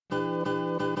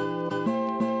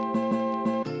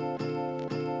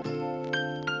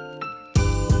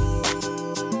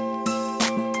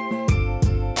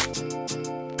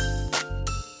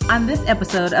On this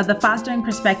episode of the Fostering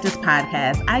Perspectives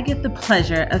podcast, I get the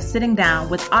pleasure of sitting down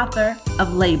with author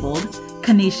of Labeled,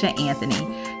 Kenisha Anthony.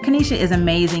 Kenisha is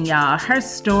amazing, y'all. Her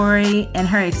story and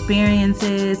her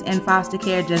experiences in foster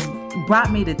care just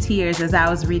brought me to tears as I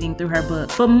was reading through her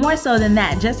book. But more so than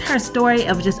that, just her story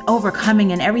of just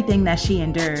overcoming and everything that she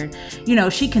endured. You know,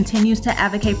 she continues to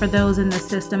advocate for those in the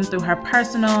system through her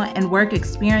personal and work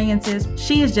experiences.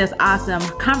 She is just awesome.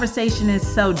 Conversation is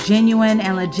so genuine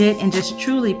and legit and just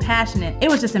truly passionate. It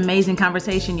was just amazing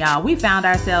conversation, y'all. We found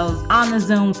ourselves on the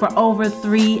Zoom for over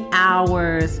 3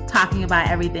 hours talking about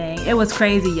everything. It was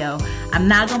crazy, yo. I'm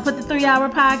not gonna put the 3-hour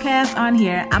podcast on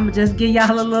here. I'm gonna just give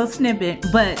y'all a little snippet,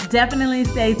 but definitely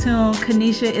stay tuned.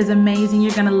 Kenisha is amazing.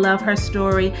 You're gonna love her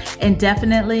story, and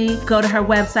definitely go to her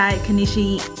website,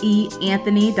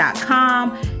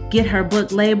 KenishaEAnthony.com. Get her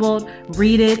book Labeled,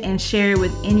 read it, and share it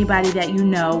with anybody that you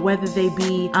know, whether they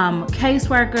be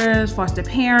caseworkers, foster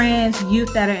parents,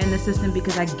 youth that are in the system,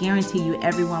 because I guarantee you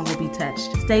everyone will be touched.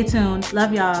 Stay tuned.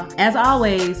 Love y'all. As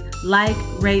always, like,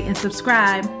 rate, and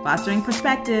subscribe. Fostering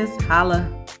Perspectives. Holla.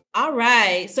 All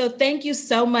right. So thank you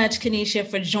so much, Kenisha,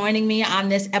 for joining me on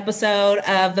this episode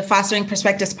of the Fostering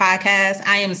Perspectives podcast.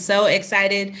 I am so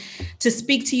excited to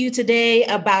speak to you today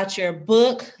about your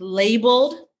book,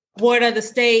 Labeled, Ward of the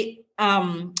State.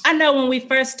 I know when we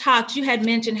first talked, you had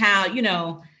mentioned how,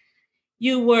 you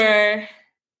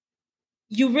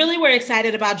really were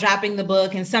excited about dropping the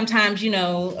book. And sometimes,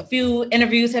 a few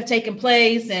interviews have taken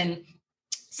place, and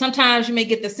sometimes you may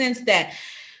get the sense that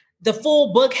the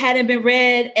full book hadn't been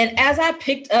read. And as I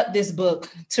picked up this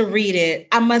book to read it,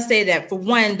 I must say that, for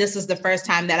one, this is the first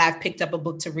time that I've picked up a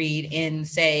book to read in,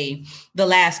 say, the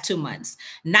last 2 months.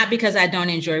 Not because I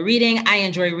don't enjoy reading. I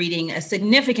enjoy reading a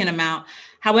significant amount.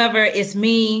 However, it's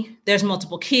me. There's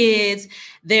multiple kids.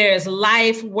 There's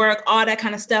life, work, all that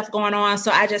kind of stuff going on. So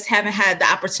I just haven't had the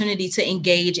opportunity to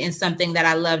engage in something that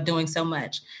I love doing so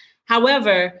much.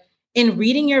 However, in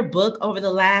reading your book over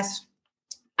the last,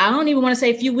 I don't even want to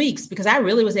say a few weeks, because I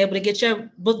really was able to get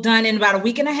your book done in about a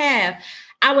week and a half.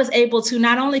 I was able to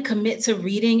not only commit to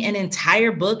reading an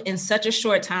entire book in such a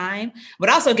short time, but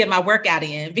also get my workout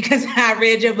in, because I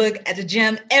read your book at the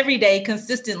gym every day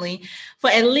consistently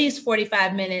for at least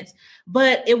 45 minutes.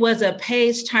 But it was a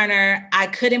page turner. I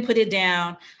couldn't put it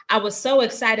down. I was so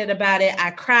excited about it. I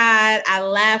cried. I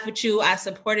laughed with you. I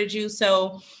supported you.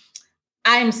 So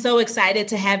I'm so excited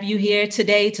to have you here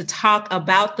today to talk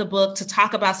about the book, to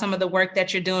talk about some of the work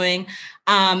that you're doing,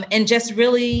 and just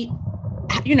really,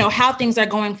 how things are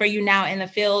going for you now in the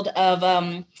field of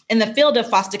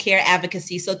foster care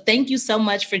advocacy. So thank you so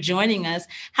much for joining us.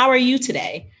 How are you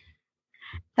today?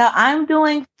 So I'm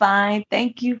doing fine.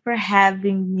 Thank you for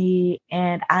having me.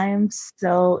 And I am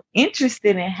so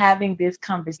interested in having this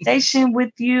conversation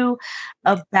with you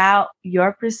about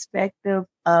your perspective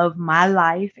of my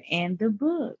life and the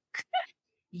book.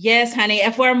 Yes, honey.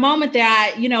 And for a moment there,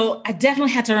 I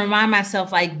definitely had to remind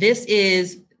myself, like, this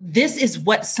is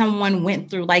what someone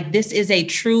went through. Like, this is a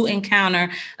true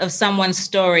encounter of someone's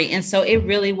story. And so it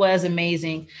really was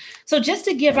amazing. So just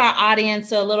to give our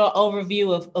audience a little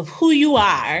overview of who you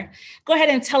are, go ahead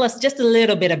and tell us just a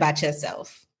little bit about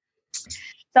yourself.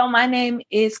 So my name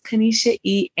is Kenisha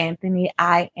E. Anthony.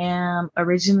 I am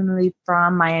originally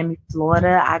from Miami,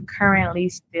 Florida. I currently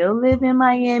still live in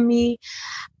Miami.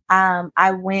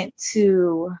 I went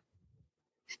to,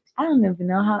 I don't even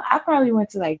know how, I probably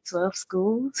went to like 12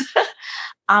 schools.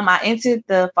 I entered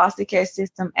the foster care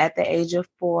system at the age of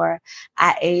 4.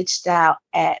 I aged out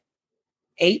at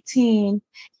 18.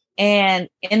 And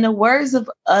in the words of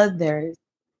others,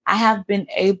 I have been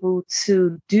able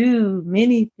to do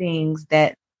many things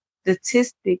that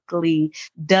statistically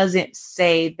doesn't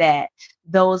say that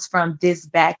those from this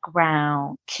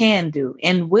background can do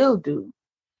and will do.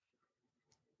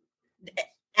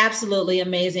 Absolutely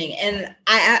amazing. And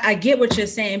I get what you're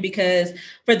saying, because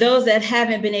for those that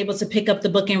haven't been able to pick up the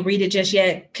book and read it just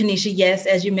yet, Kenisha, yes,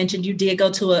 as you mentioned, you did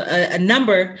go to a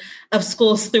number of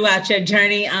schools throughout your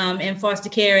journey in foster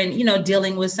care, and,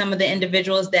 dealing with some of the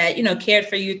individuals that, cared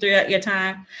for you throughout your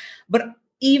time. But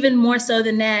even more so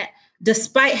than that,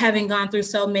 despite having gone through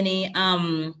so many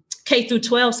K through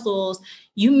 12 schools,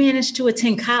 you managed to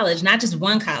attend college, not just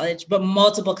one college, but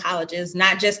multiple colleges,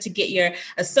 not just to get your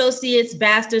associates,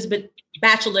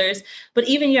 bachelor's, but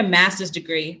even your master's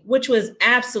degree, which was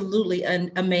absolutely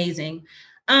amazing.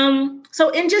 So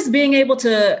in just being able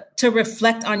to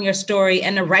reflect on your story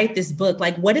and to write this book,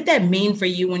 like, what did that mean for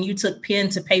you when you took pen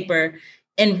to paper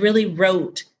and really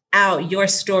wrote out your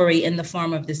story in the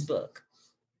form of this book?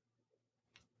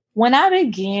 When I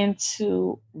began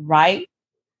to write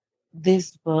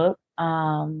this book,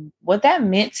 what that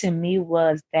meant to me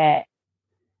was that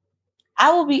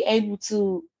I will be able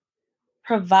to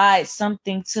provide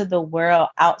something to the world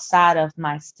outside of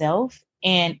myself.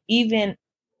 And even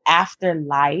after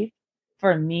life,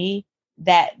 for me,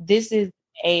 that this is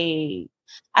a,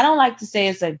 I don't like to say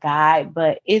it's a guide,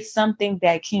 but it's something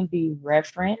that can be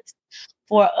referenced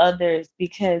for others,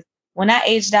 because when I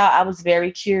aged out, I was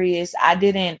very curious. I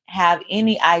didn't have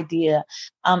any idea.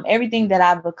 Everything that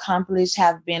I've accomplished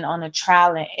have been on a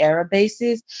trial and error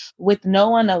basis, with no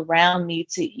one around me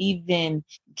to even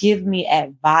give me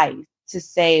advice to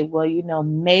say, well,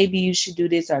 maybe you should do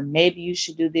this, or maybe you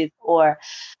should do this, or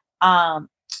um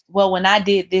well, when I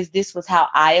did this, this was how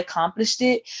I accomplished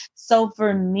it. So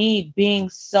for me, being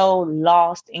so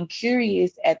lost and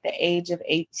curious at the age of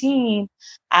 18,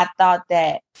 I thought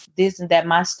that that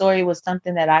my story was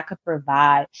something that I could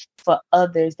provide for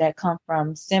others that come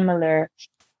from similar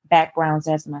backgrounds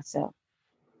as myself.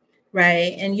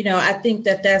 Right. And I think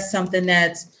that that's something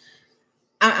that's,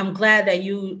 I'm glad that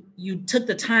you took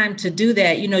the time to do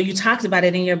that. You talked about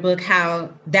it in your book, how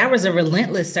that was a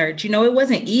relentless search. It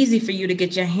wasn't easy for you to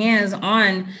get your hands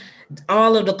on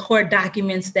all of the court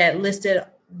documents that listed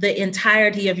the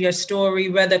entirety of your story,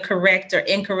 whether correct or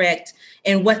incorrect,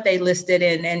 and what they listed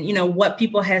and what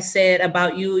people have said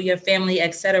about you, your family,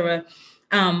 etc.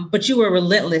 But you were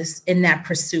relentless in that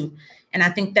pursuit. And I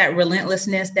think that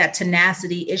relentlessness, that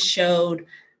tenacity is showed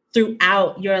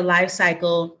throughout your life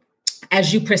cycle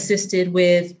as you persisted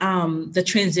with the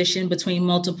transition between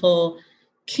multiple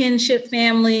kinship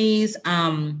families,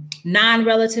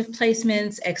 non-relative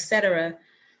placements, etc.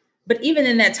 But even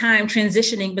in that time,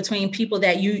 transitioning between people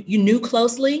that you knew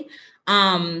closely,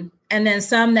 and then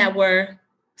some that were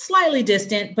slightly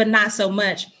distant, but not so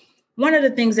much. One of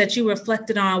the things that you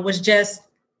reflected on was just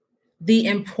the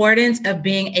importance of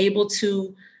being able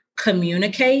to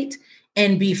communicate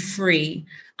and be free.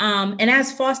 And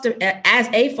as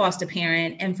a foster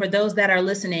parent, and for those that are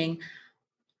listening,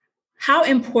 how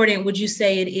important would you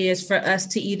say it is for us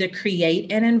to either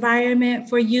create an environment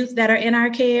for youth that are in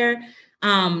our care,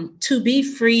 to be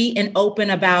free and open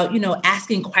about,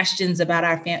 asking questions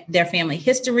about their family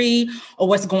history or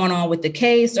what's going on with the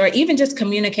case, or even just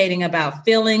communicating about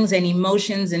feelings and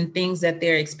emotions and things that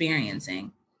they're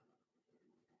experiencing?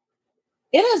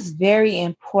 It is very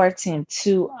important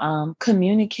to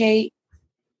communicate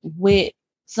with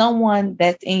someone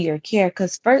that's in your care,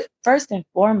 because first and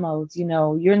foremost,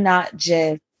 you're not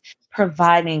just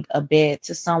providing a bed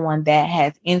to someone that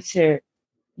has entered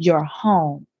your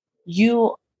home.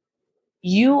 You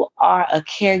are a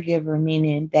caregiver,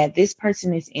 meaning that this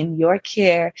person is in your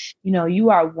care. You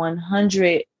are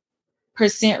 100%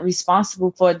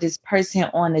 responsible for this person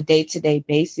on a day-to-day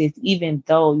basis, even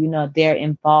though they're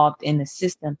involved in the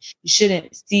system. You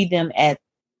shouldn't see them as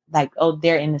like, oh,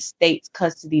 they're in the state's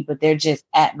custody, but they're just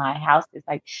at my house. It's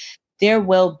like their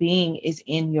well-being is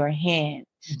in your hands.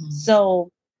 Mm-hmm.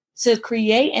 So to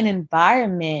create an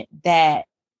environment that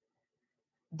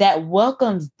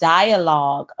welcomes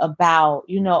dialogue about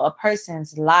a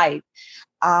person's life,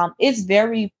 it's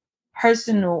very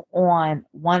personal on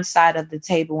one side of the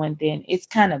table, and then it's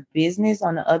kind of business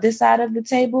on the other side of the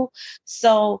table.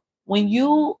 So when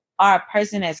you are a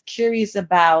person that's curious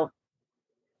about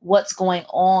what's going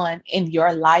on in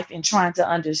your life and trying to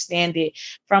understand it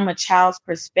from a child's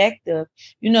perspective,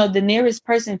 the nearest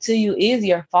person to you is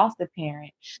your foster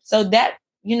parent. So that,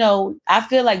 I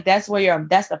feel like that's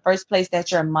the first place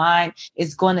that your mind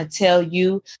is going to tell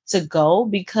you to go,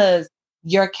 because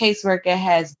your caseworker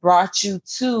has brought you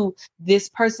to this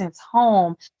person's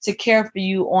home to care for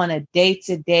you on a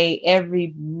day-to-day,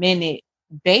 every minute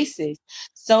basis.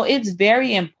 So it's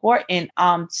very important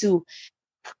to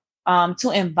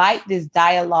invite this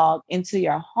dialogue into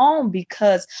your home,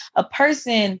 because a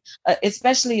person,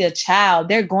 especially a child,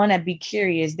 they're going to be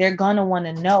curious. They're going to want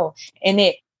to know, and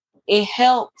it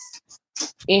helps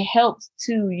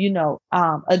to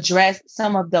address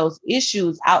some of those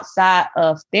issues outside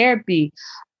of therapy,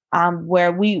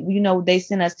 where they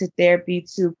send us to therapy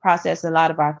to process a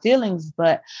lot of our feelings,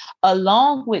 but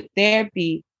along with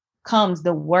therapy comes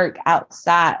the work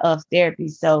outside of therapy.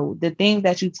 So the things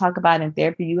that you talk about in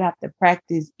therapy, you have to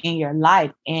practice in your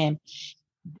life, and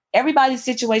everybody's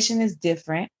situation is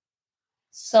different.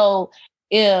 So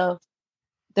if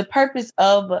the purpose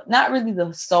of, not really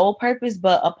the sole purpose,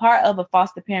 but a part of a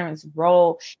foster parent's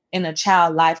role in a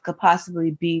child life could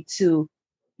possibly be to,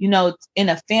 in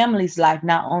a family's life,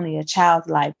 not only a child's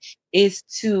life, is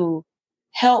to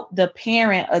help the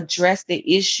parent address the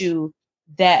issue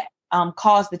that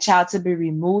caused the child to be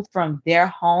removed from their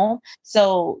home.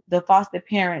 So the foster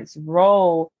parent's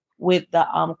role with the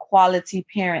Quality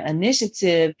Parent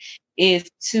Initiative is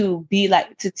to be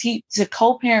like to teach, to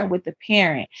co-parent with the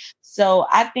parent. So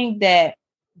I think that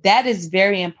that is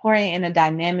very important in the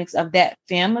dynamics of that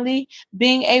family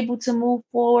being able to move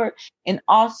forward, and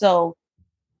also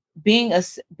being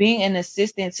an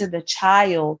assistant to the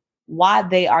child while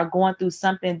they are going through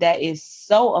something that is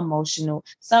so emotional,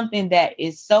 something that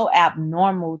is so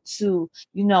abnormal to,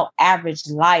 average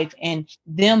life, and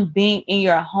them being in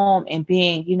your home and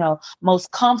being, most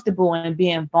comfortable and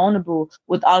being vulnerable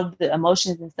with all of the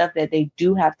emotions and stuff that they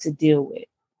do have to deal with.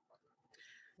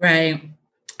 Right.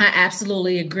 I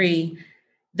absolutely agree.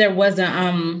 There was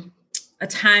a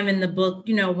time in the book,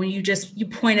 when you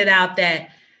pointed out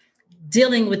that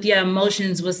dealing with your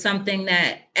emotions was something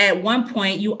that at one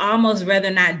point you almost rather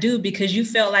not do because you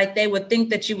felt like they would think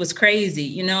that you was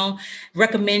crazy,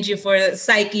 recommend you for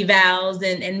psych evals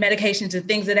and medications and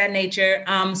things of that nature.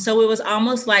 So it was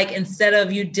almost like instead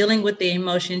of you dealing with the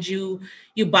emotions, you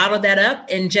bottled that up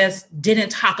and just didn't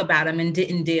talk about them and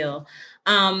didn't deal.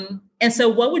 And so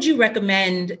what would you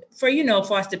recommend for,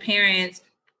 foster parents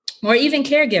or even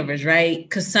caregivers, right?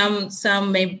 Because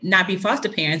some may not be foster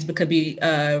parents, but could be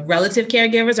relative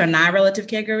caregivers or non-relative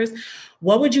caregivers.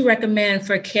 What would you recommend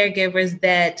for caregivers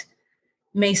that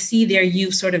may see their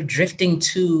youth sort of drifting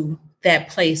to that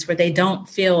place where they don't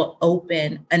feel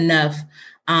open enough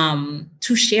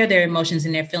to share their emotions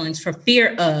and their feelings for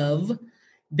fear of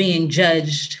being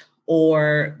judged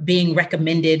or being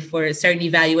recommended for certain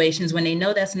evaluations when they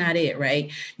know that's not it,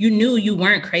 right? You knew you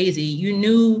weren't crazy. You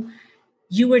knew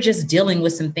you were just dealing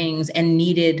with some things and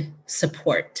needed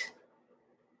support.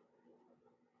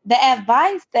 The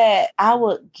advice that I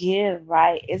would give,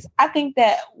 right, is I think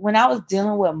that when I was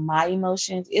dealing with my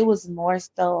emotions, it was more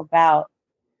so about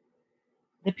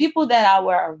the people that I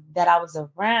was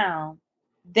around.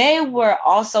 They were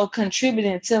also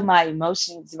contributing to my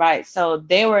emotions, right? So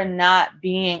they were not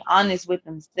being honest with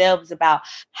themselves about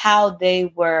how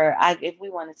they were, if we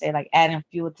want to say, like, adding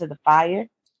fuel to the fire.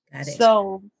 Got it.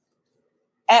 So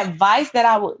advice that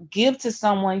I would give to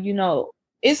someone,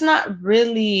 it's not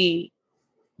really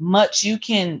much you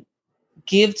can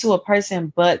give to a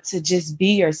person, but to just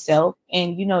be yourself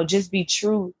and, just be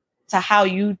true to how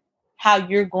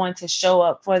you're going to show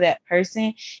up for that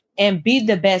person and be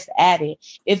the best at it.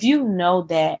 If you know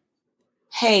that,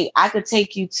 hey, I could just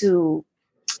take you to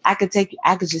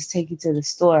the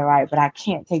store, right? But I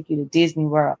can't take you to Disney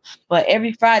World. But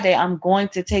every Friday, I'm going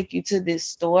to take you to this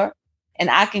store and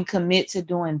I can commit to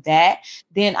doing that.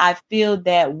 Then I feel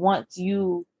that once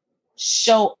you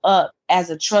show up as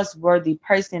a trustworthy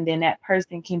person, then that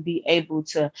person can be able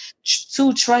to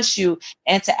trust you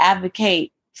and to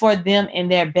advocate for them in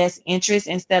their best interest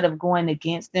instead of going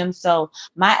against them. So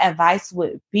my advice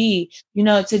would be,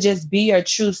 to just be your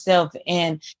true self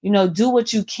and, do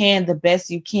what you can, the best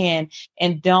you can,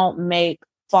 and don't make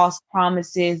false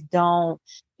promises. Don't,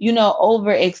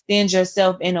 overextend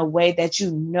yourself in a way that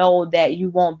that you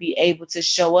won't be able to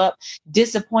show up,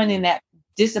 disappointing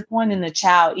the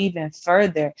child even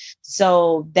further.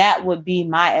 So that would be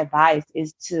my advice,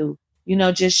 is to,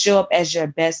 just show up as your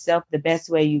best self the best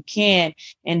way you can,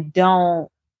 and don't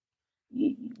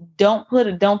give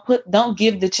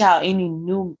the child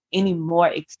any more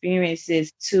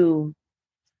experiences to,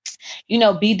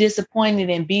 be disappointed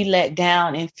and be let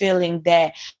down and feeling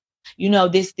that,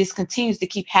 this continues to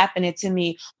keep happening to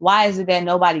me. Why is it that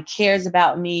nobody cares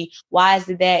about me? Why is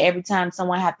it that every time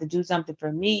someone have to do something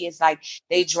for me, it's like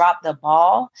they drop the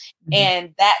ball? Mm-hmm.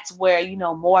 And that's where,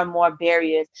 more and more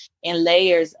barriers and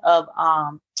layers of,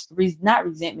 not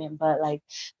resentment, but like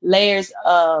layers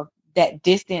of that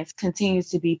distance continues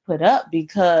to be put up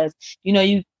because,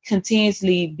 you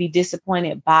continuously be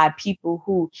disappointed by people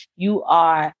who you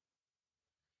are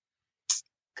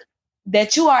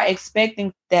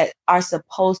expecting that are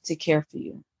supposed to care for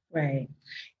you. Right.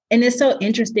 And it's so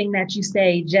interesting that you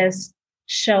say just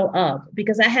show up,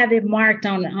 because I have it marked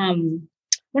on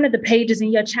one of the pages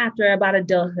in your chapter about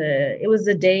adulthood. It was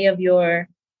the day of your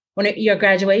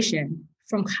graduation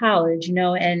from college,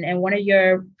 and one of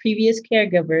your previous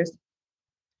caregivers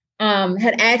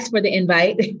had asked for the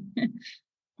invite,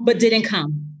 but didn't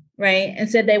come, right? And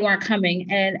said they weren't coming.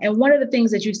 And one of the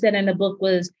things that you said in the book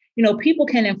was, people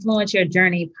can influence your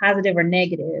journey, positive or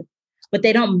negative, but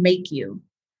they don't make you.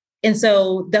 And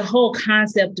so the whole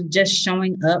concept of just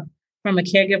showing up from a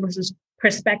caregiver's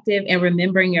perspective and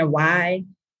remembering your why,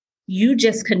 you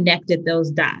just connected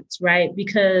those dots, right?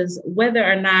 Because whether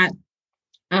or not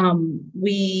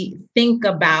we think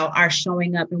about our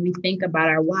showing up and we think about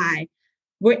our why,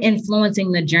 we're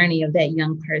influencing the journey of that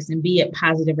young person, be it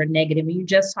positive or negative. And you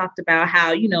just talked about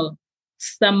how,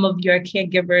 some of your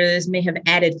caregivers may have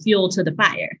added fuel to the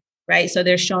fire, right? So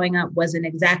their showing up wasn't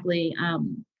exactly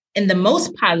in the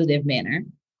most positive manner,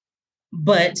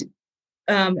 but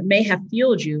may have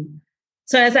fueled you.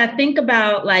 So as I think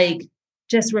about like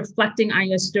just reflecting on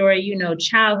your story, you know,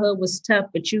 childhood was tough,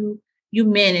 but you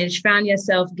managed, found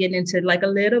yourself getting into like a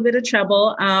little bit of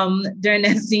trouble during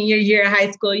that senior year of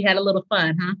high school. You had a little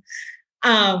fun,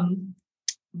 huh?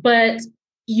 But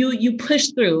you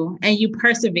pushed through and you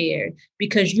persevered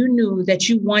because you knew that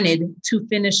you wanted to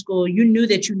finish school. You knew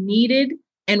that you needed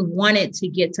and wanted to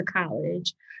get to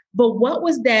college. But what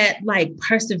was that like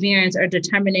perseverance or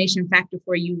determination factor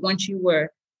for you once you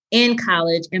were in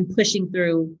college and pushing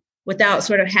through without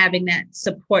sort of having that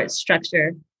support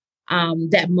structure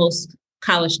that most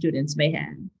college students may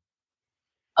have?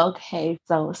 Okay,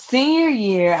 so senior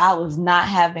year, I was not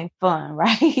having fun,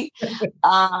 right?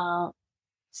 um,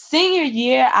 Senior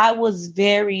year, I was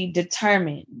very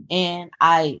determined and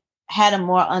I had a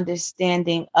more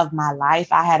understanding of my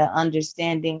life. I had an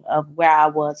understanding of where I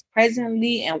was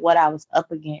presently and what I was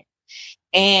up against.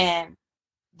 And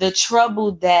the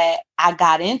trouble that I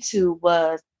got into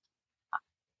was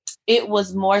it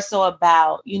was more so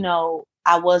about,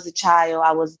 I was a child,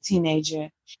 I was a teenager,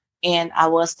 and I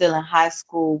was still in high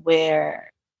school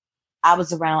where I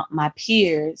was around my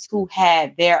peers who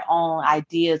had their own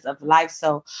ideas of life.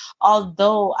 So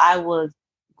although I was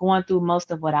going through most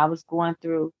of what I was going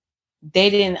through, they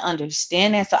didn't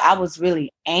understand that. So I was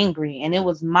really angry. And it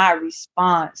was my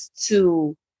response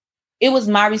to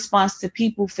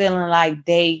people feeling like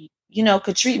they,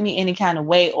 could treat me any kind of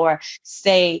way or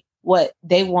say what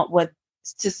they want, what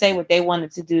they wanted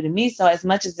to do to me. So as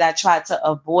much as I tried to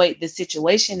avoid the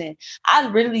situation, and I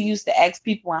really used to ask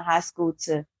people in high school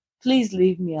to please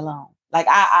leave me alone. Like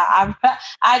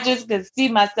I just could see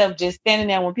myself just standing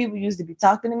there when people used to be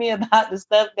talking to me about the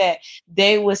stuff that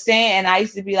they were saying. And I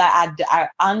used to be like, I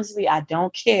honestly, I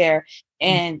don't care.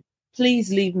 And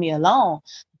please leave me alone.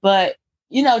 But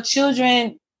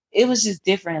children, it was just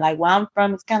different. Like where I'm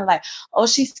from, it's kind of like, oh,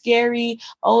 she's scary.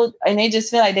 Oh, and they just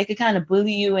feel like they could kind of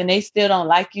bully you and they still don't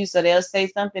like you. So they'll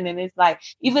say something. And it's like,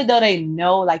 even though they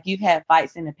know like you've had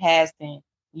fights in the past and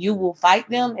you will fight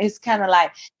them, it's kind of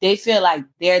like they feel like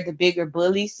they're the bigger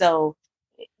bully. So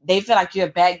they feel like you're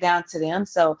back down to them.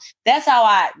 So that's how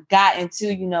I got into,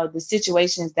 the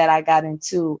situations that I got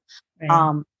into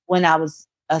when I was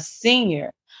a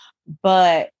senior.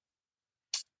 But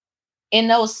in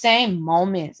those same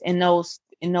moments, in those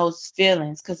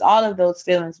feelings, because all of those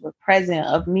feelings were present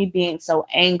of me being so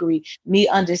angry, me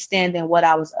understanding what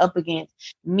I was up against,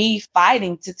 me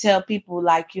fighting to tell people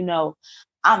like,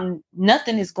 I'm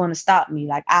nothing is going to stop me.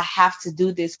 Like I have to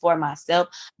do this for myself.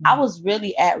 I was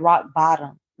really at rock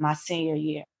bottom my senior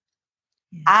year.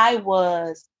 I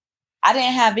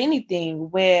didn't have anything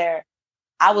where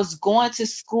I was going to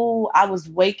school. I was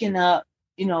waking up,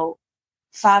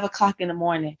 5 o'clock in the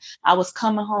morning. I was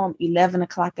coming home 11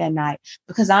 o'clock at night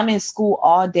because I'm in school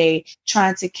all day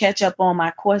trying to catch up on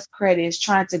my course credits,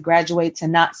 trying to graduate to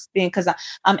not spend because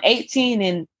I'm 18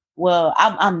 and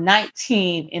I'm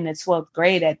 19 in the 12th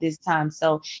grade at this time.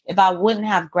 So if I wouldn't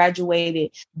have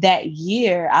graduated that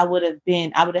year, I would have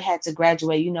had to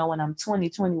graduate, when I'm 20,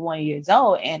 21 years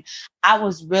old. And I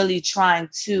was really trying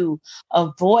to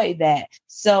avoid that.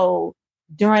 So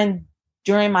during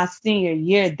my senior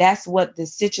year, that's what the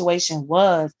situation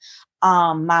was.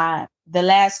 The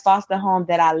last foster home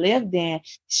that I lived in,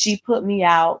 she put me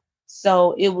out.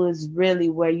 So it was really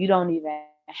where you don't even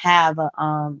have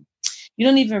you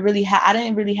don't even really have, I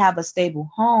didn't really have a stable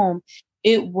home.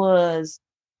 I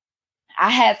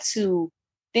had to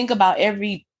think about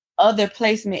every other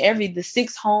placement, the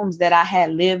 6 homes that I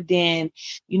had lived in,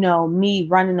 me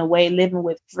running away, living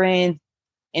with friends,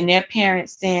 and their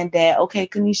parents saying that, okay,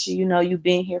 Kenisha, you've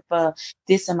been here for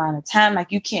this amount of time.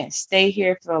 Like you can't stay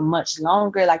here for much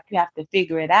longer. Like you have to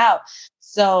figure it out.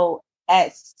 So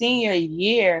at senior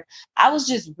year, I was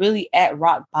just really at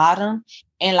rock bottom.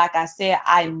 And like I said,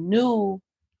 I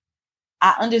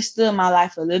understood my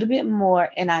life a little bit more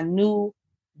and I knew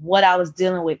what I was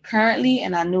dealing with currently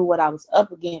and I knew what I was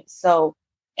up against. So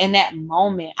in that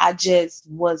moment, I just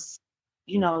was,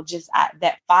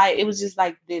 that fire. It was just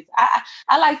like this.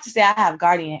 I like to say I have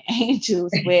guardian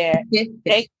angels where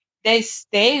they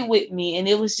stayed with me and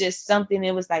it was just something.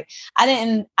 It was like, I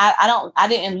didn't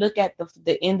look at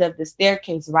the end of the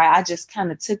staircase, right? I just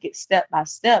kind of took it step by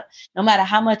step, no matter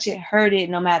how much it hurted,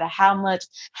 no matter how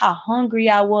hungry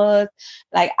I was,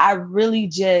 like I really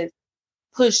just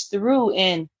pushed through.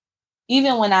 And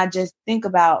even when I just think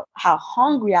about how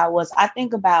hungry I was, I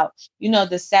think about,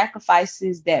 the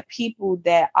sacrifices that people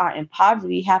that are in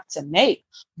poverty have to make,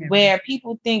 where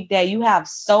people think that you have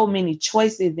so many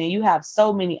choices and you have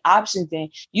so many options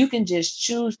and you can just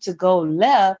choose to go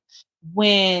left,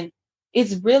 when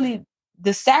it's really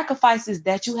the sacrifices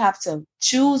that you have to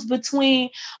choose between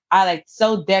are like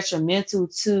so detrimental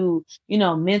to,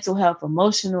 mental health,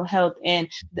 emotional health, and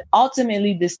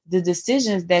ultimately the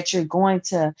decisions that you're going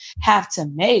to have to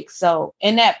make. So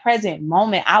in that present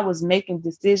moment, I was making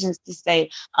decisions to say,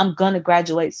 I'm going to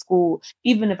graduate school.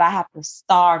 Even if I have to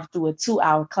starve through a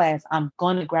 2-hour class, I'm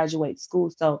going to graduate school.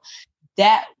 So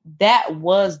that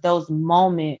was those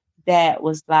moments that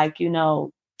was like,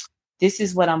 this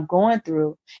is what I'm going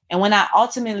through. And when I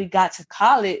ultimately got to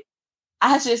college,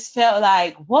 I just felt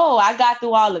like, whoa, I got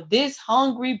through all of this,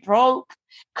 hungry, broke,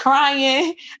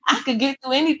 crying. I could get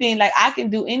through anything. Like, I can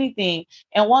do anything.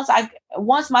 And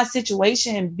once my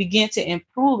situation began to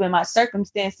improve and my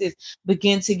circumstances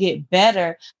began to get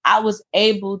better, I was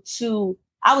able to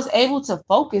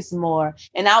focus more,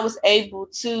 and I was able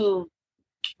to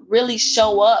really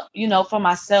show up, for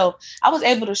myself. I was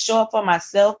able to show up for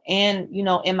myself and,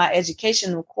 in my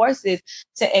educational courses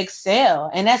to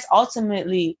excel. And that's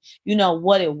ultimately,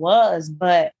 what it was.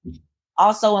 But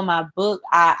also in my book,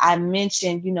 I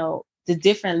mentioned, the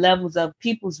different levels of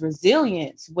people's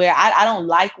resilience, where I don't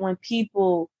like when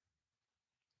people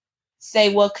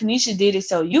say, well, Kenisha did it,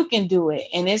 so you can do it.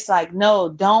 And it's like, no,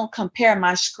 don't compare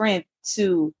my strength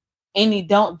to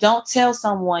don't tell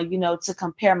someone, to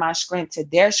compare my strength to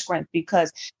their strength,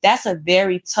 because that's a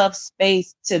very tough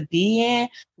space to be in,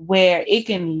 where it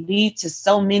can lead to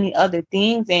so many other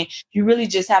things. And you really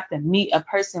just have to meet a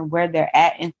person where they're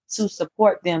at and to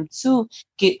support them to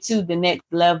get to the next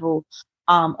level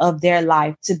of their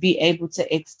life, to be able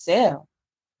to excel.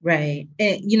 Right.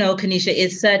 And, Kenisha,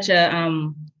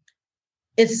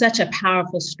 it's such a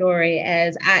powerful story.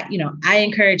 As I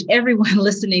encourage everyone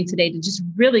listening today to just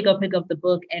really go pick up the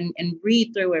book and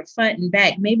read through it front and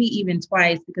back, maybe even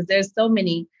twice, because there's so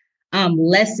many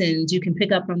lessons you can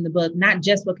pick up from the book, not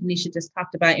just what Kenisha just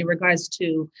talked about in regards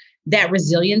to that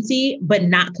resiliency, but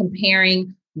not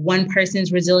comparing one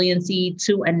person's resiliency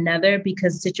to another,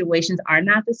 because situations are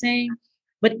not the same.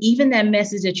 But even that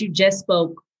message that you just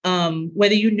spoke,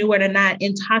 whether you knew it or not,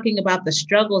 in talking about the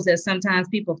struggles that sometimes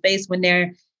people face when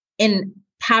they're in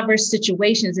impoverished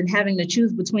situations and having to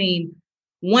choose between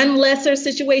one lesser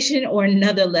situation or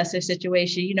another lesser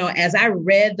situation. As I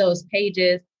read those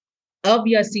pages of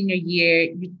your senior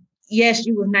year, yes,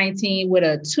 you were 19 with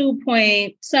a 2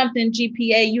 point something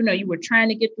GPA. You were trying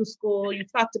to get through school. You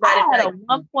talked about it like a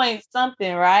 1 point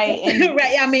something, right? And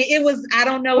right. I mean, it was, I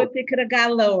don't know if it could have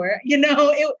got lower. Here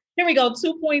we go,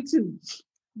 2.2.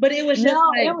 But it was just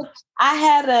I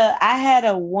had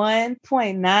a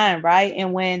 1.9, right?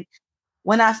 And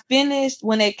when I finished,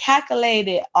 when they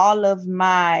calculated all of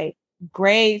my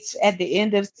grades at the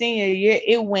end of senior year,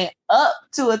 it went up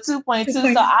to a 2.2. So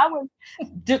I was,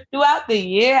 throughout the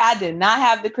year, I did not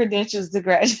have the credentials to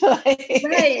graduate.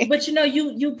 Right. But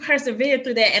you persevered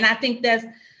through that. And I think that's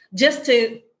just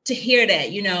to hear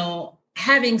that,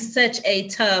 having such a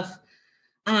tough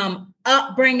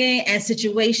upbringing and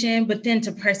situation, but then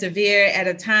to persevere at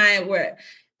a time where,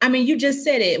 I mean, you just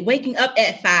said it, waking up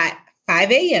at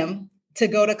 5 a.m. to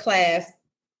go to class,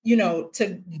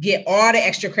 to get all the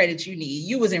extra credits you need.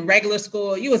 You was in regular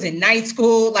school, you was in night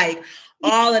school, like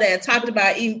all of that. Talked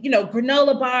about,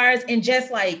 granola bars and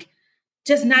just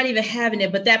not even having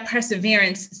it, but that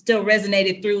perseverance still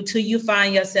resonated through till you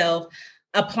find yourself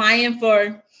applying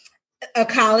for a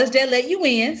college that let you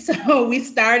in. So we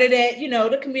started at,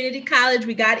 the community college.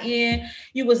 We got in,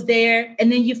 you was there.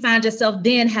 And then you found yourself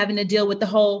then having to deal with the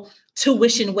whole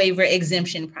tuition waiver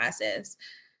exemption process.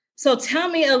 So tell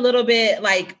me a little bit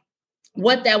like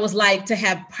what that was like to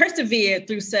have persevered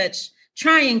through such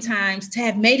trying times, to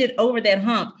have made it over that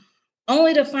hump,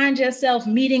 only to find yourself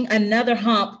meeting another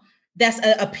hump that's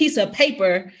a piece of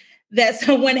paper that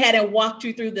someone hadn't walked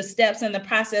you through the steps and the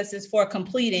processes for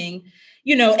completing,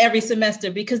 every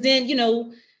semester. Because then,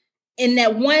 in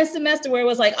that one semester where it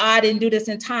was like, oh, I didn't do this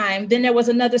in time, then there was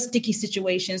another sticky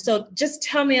situation. So just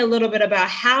tell me a little bit about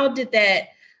how did that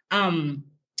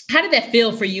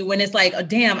feel for you when it's like, oh,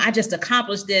 damn, I just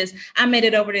accomplished this. I made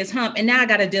it over this hump. And now I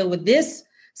got to deal with this,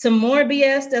 some more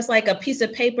BS that's like a piece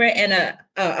of paper and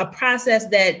a process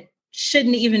that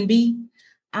shouldn't even be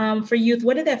for youth.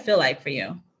 What did that feel like for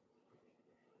you?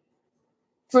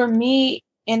 For me,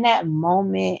 in that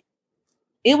moment,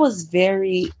 it was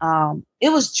very, it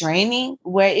was draining,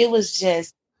 where it was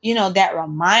just, that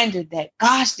reminder that,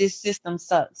 gosh, this system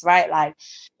sucks, right? Like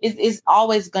it's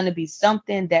always going to be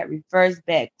something that refers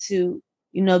back to,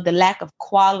 the lack of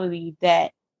quality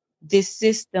that this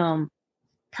system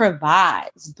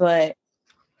provides. But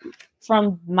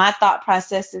from my thought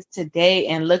processes today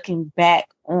and looking back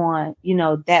on,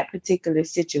 that particular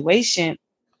situation,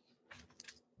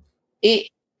 it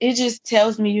just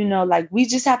tells me, like we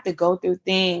just have to go through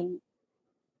things.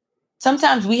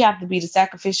 Sometimes we have to be the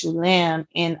sacrificial lamb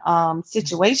in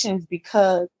situations,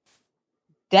 because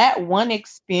that one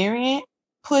experience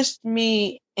pushed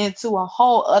me into a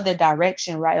whole other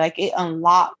direction, right? Like it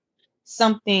unlocked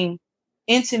something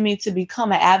into me to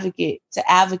become an advocate,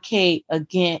 to advocate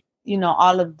against,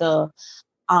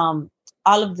 um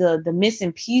all of the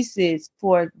missing pieces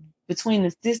for between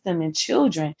the system and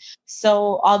children.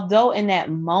 So although in that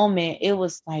moment it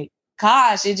was like,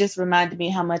 gosh, it just reminded me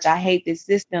how much I hate this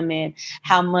system and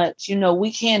how much,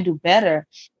 we can do better.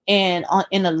 And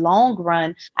in the long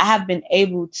run, I have been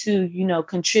able to,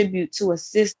 contribute to a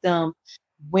system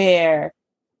where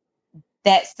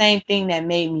that same thing that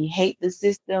made me hate the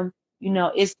system,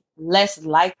 it's less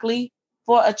likely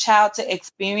for a child to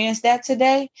experience that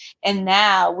today. And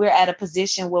now we're at a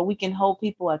position where we can hold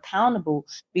people accountable,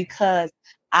 because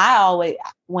I always,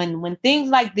 when things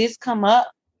like this come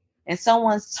up and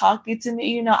someone's talking to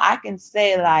me, I can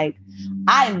say, like,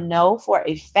 I know for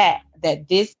a fact that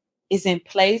this is in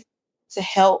place to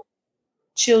help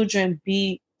children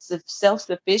be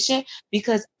self-sufficient,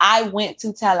 because I went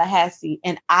to Tallahassee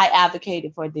and I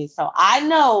advocated for this. So I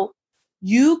know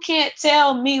you can't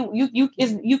tell me,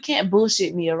 you can't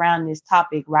bullshit me around this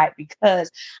topic, right?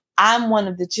 Because I'm one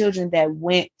of the children that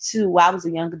went to, well, I was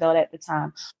a young adult at the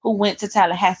time, who went to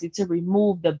Tallahassee to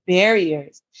remove the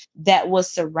barriers that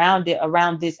was surrounded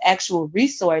around this actual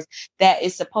resource that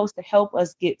is supposed to help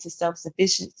us get to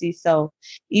self-sufficiency. So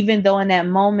even though in that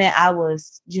moment I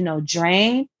was,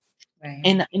 drained,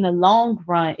 Right. in the long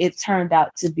run, it turned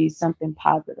out to be something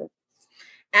positive.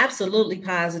 Absolutely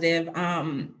positive.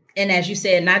 And as you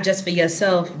said, not just for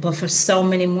yourself, but for so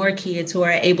many more kids who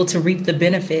are able to reap the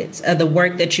benefits of the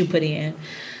work that you put in.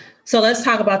 So let's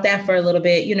talk about that for a little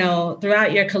bit.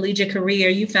 Throughout your collegiate career,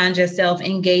 you found yourself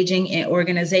engaging in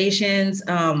organizations,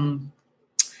 and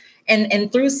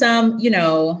through some,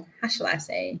 how shall I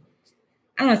say?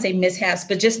 I don't want to say mishaps,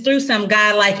 but just through some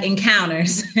godlike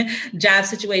encounters, job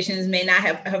situations may not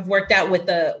have worked out with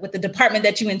the department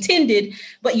that you intended,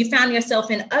 but you found yourself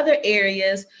in other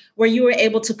areas where you were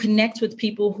able to connect with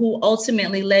people who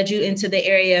ultimately led you into the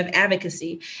area of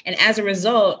advocacy. And as a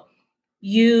result,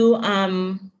 you,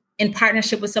 in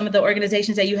partnership with some of the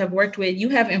organizations that you have worked with, you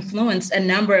have influenced a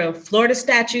number of Florida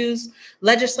statutes,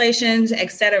 legislations, et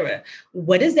cetera.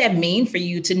 What does that mean for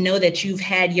you to know that you've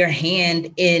had your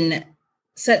hand in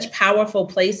such powerful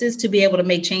places to be able to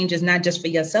make changes, not just for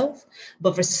yourself,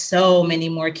 but for so many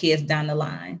more kids down the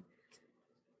line?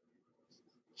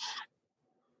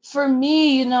 For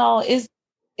me,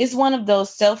 it's one of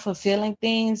those self-fulfilling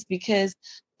things, because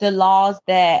the laws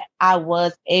that I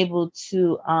was able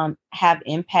to have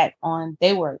impact on,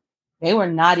 they were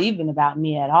not even about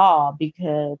me at all,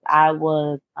 because I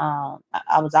was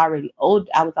already old.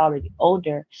 I was already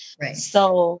older. Right.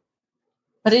 So,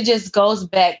 but it just goes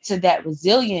back to that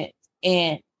resilience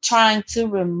and trying to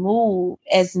remove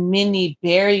as many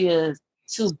barriers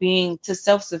to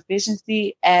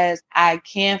self-sufficiency as I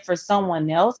can for someone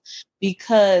else.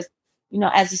 Because,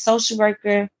 as a social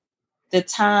worker, the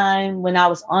time when I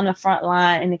was on the front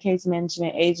line in the case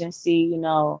management agency,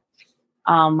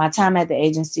 my time at the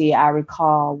agency, I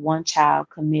recall one child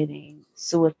committing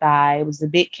suicide. It was a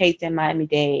big case in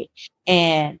Miami-Dade.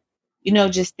 And,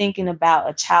 just thinking about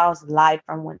a child's life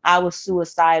from when I was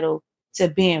suicidal to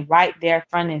being right there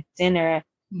front and center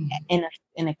in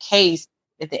a case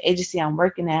at the agency I'm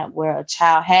working at where a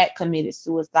child had committed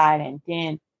suicide, and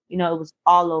then, it was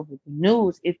all over the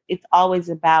news. It's always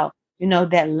about,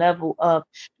 that level of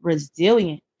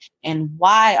resilience. And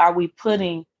why are we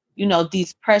putting,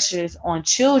 these pressures on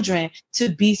children to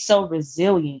be so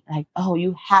resilient? Like, oh,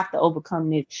 you have to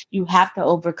overcome this, you have to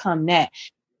overcome that.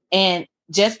 And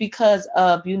just because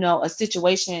of, a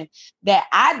situation that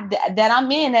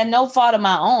I'm in at no fault of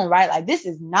my own, right? Like, this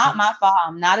is not my fault.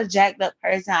 I'm not a jacked up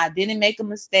person. I didn't make a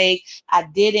mistake. I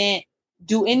didn't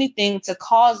do anything to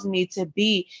cause me to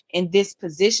be in this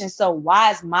position. So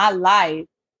why is my life,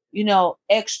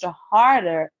 extra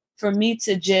harder for me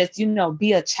to just,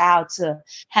 be a child, to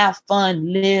have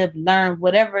fun, live, learn,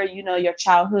 whatever, your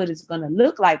childhood is going to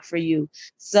look like for you.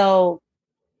 So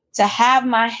to have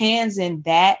my hands in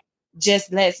that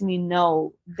just lets me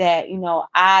know that,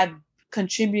 I've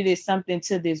contributed something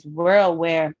to this world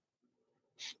where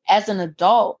as an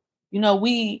adult,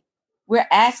 we're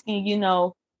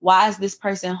asking, why is this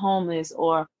person homeless,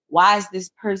 or why is this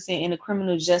person in a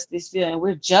criminal justice field? And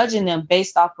we're judging them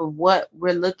based off of what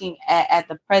we're looking at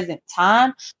the present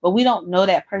time, but we don't know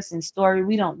that person's story.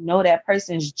 We don't know that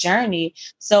person's journey.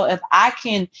 So if I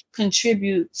can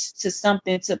contribute to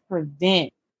something to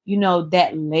prevent,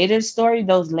 that later story,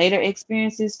 those later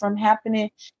experiences from happening,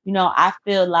 I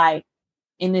feel like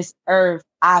in this earth,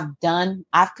 I've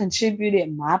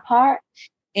contributed my part.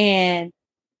 And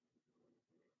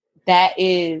that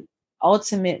is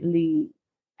ultimately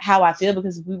how I feel,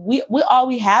 because we all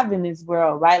we have in this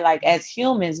world, right? Like as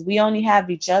humans, we only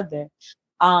have each other.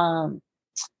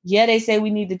 Yeah, they say we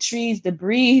need the trees to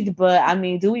breathe, but I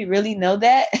mean, do we really know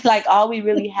that? Like all we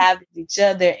really have is each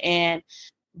other, and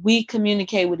we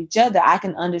communicate with each other. I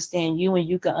can understand you and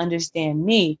you can understand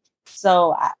me.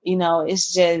 So,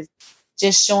 it's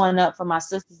just showing up for my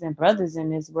sisters and brothers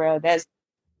in this world. That's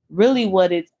really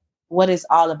what it's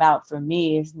all about for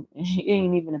me. It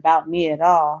ain't even about me at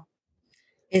all.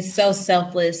 It's so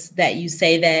selfless that you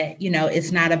say that,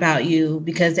 it's not about you,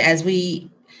 because as we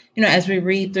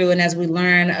read through and as we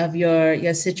learn of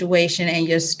your situation and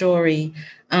your story,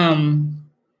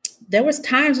 there was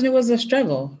times when it was a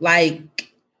struggle. Like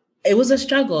it was a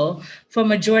struggle for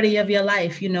majority of your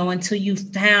life, until you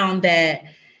found that,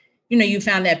 you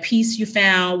found that peace, you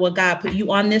found what God put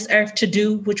you on this earth to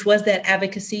do, which was that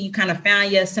advocacy. You kind of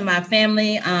found your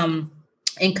semi-family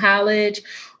in college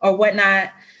or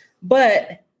whatnot.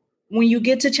 But when you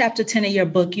get to chapter 10 of your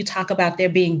book, you talk about there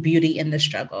being beauty in the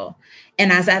struggle.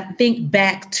 And as I think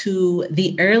back to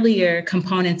the earlier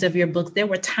components of your book, there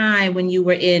were times when you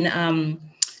were in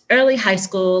early high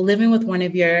school, living with one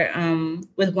of your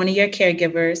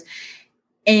caregivers,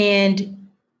 and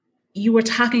you were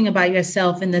talking about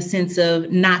yourself in the sense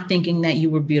of not thinking that you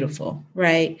were beautiful,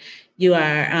 right? You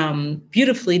are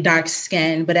beautifully dark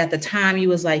skinned, but at the time you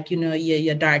was like,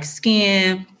 your dark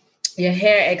skin, your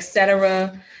hair,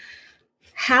 etc.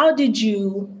 How did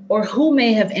you, or who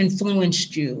may have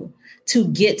influenced you to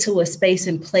get to a space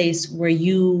and place where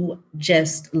you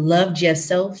just loved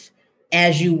yourself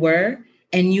as you were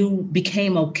and you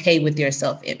became okay with your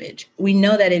self-image? We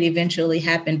know that it eventually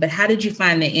happened, but how did you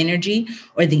find the energy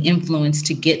or the influence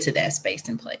to get to that space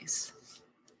and place?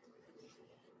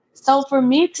 So for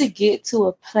me to get to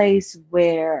a place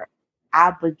where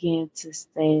I begin to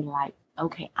say like,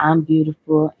 okay, I'm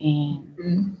beautiful, and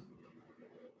Mm-hmm.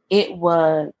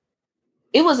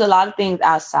 it was a lot of things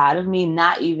outside of me,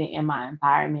 not even in my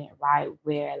environment, right?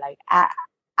 Where like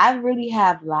I really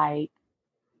have like,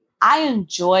 I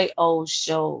enjoy old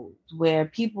shows where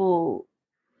people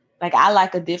like, I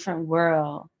like A Different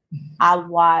World. I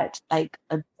watch like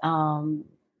the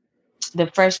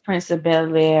Fresh Prince of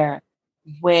Bel-Air,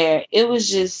 where it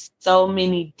was just so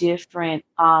many different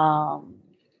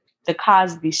the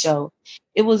Cosby Show.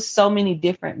 It was so many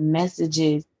different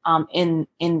messages in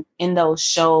those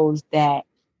shows that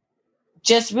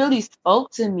just really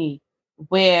spoke to me,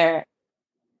 where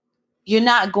you're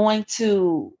not going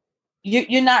to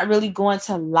you're not really going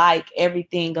to like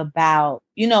everything about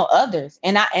others,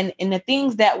 and the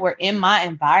things that were in my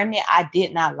environment I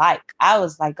did not like. I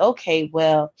was like, okay,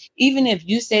 well, even if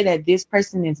you say that this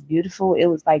person is beautiful, it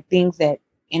was like things that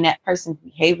in that person's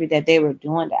behavior that they were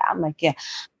doing that I'm like, yeah,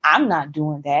 I'm not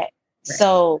doing that. Right.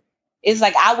 So it's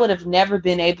like I would have never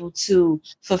been able to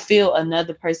fulfill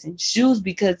another person's shoes,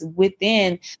 because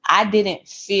within I didn't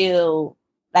feel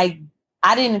like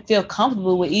I didn't feel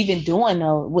comfortable with even doing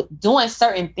those, with doing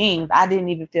certain things. I didn't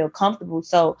even feel comfortable.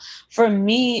 So for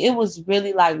me, it was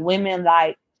really like women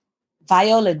like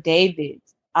Viola Davis.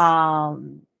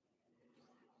 When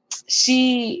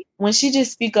she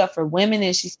just speak up for women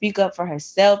and she speak up for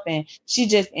herself and she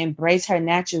just embrace her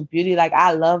natural beauty. Like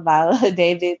I love Viola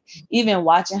Davis, even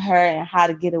watching her and How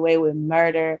to Get Away with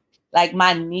Murder. Like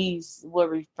my niece would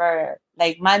refer,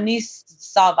 like my niece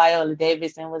saw Viola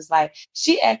Davis and was like,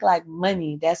 she act like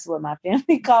money. That's what my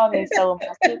family called me. So my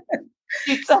sister,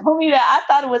 she told me that. I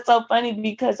thought it was so funny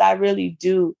because I really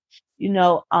do,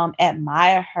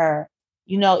 admire her.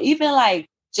 Even like,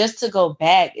 just to go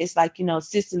back, it's like,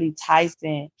 Cicely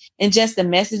Tyson and just the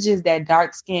messages that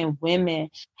dark skinned women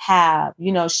have,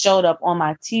 showed up on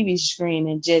my TV screen,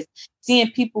 and just seeing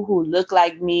people who look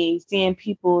like me, seeing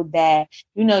people that,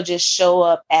 just show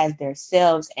up as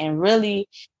themselves and really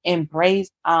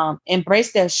embrace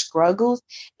their struggles.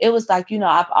 It was like,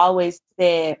 I've always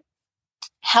said,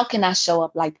 how can I show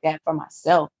up like that for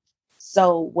myself?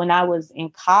 So when I was in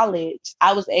college,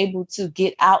 I was able to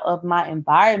get out of my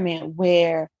environment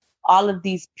where all of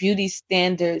these beauty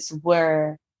standards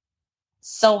were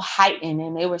so heightened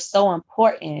and they were so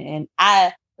important.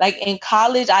 And like in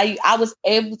college, I was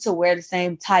able to wear the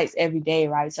same tights every day,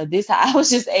 right? So this I was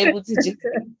just able to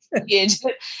just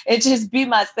and just be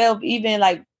myself. Even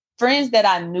like friends that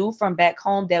I knew from back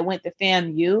home that went to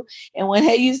FAMU, and when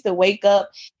they used to wake up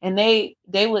and they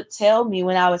would tell me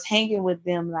when I was hanging with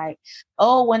them, like,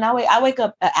 oh, when I wake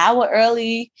up an hour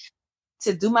early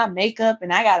to do my makeup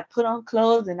and I got to put on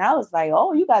clothes. And I was like,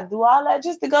 oh, you got to do all that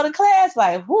just to go to class.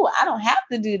 Like, whoo, I don't have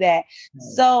to do that.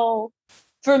 Right. So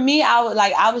for me,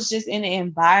 I was just in an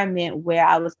environment where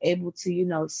I was able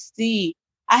to, see,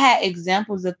 I had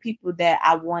examples of people that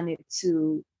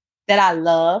that I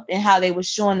loved and how they were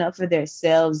showing up for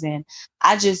themselves. And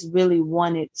I just really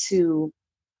wanted to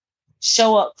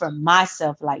show up for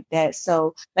myself like that.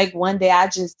 So like one day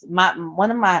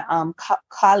one of my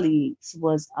colleagues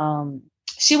was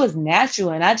she was natural,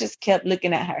 and I just kept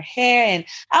looking at her hair. And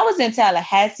I was in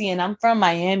Tallahassee and I'm from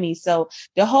Miami, so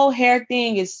the whole hair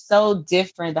thing is so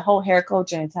different. The whole hair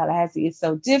culture in Tallahassee is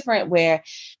so different, where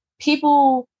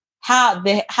people how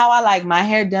I like my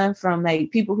hair done from like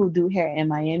people who do hair in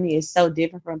Miami is so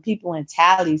different from people in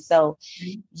Tally. So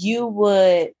you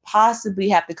would possibly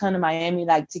have to come to Miami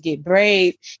like to get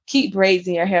braids, keep braids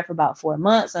in your hair for about 4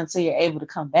 months until you're able to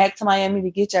come back to Miami to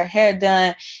get your hair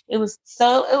done. It was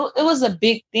a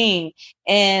big thing.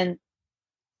 And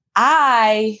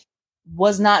I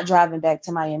was not driving back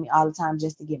to Miami all the time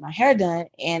just to get my hair done.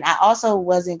 And I also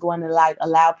wasn't going to like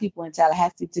allow people in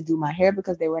Tallahassee to do my hair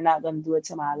because they were not going to do it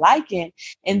to my liking.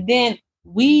 And then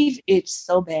weave itch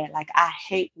so bad. Like I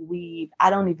hate weave.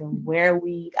 I don't even wear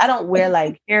weave. I don't wear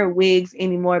like hair wigs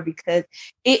anymore because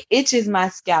it itches my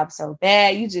scalp so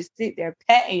bad. You just sit there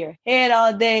patting your head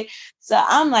all day. So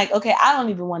I'm like, okay, I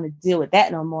don't even want to deal with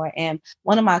that no more. And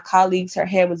one of my colleagues, her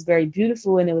hair was very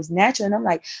beautiful and it was natural. And I'm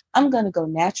like, I'm going to go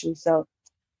natural. So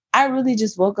I really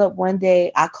just woke up one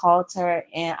day, I called her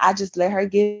and I just let her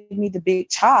give me the big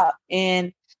chop.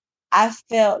 And I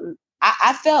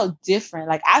felt different.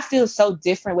 Like I feel so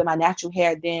different with my natural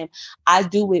hair than I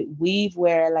do with weave,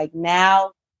 where like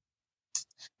now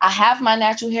I have my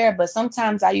natural hair, but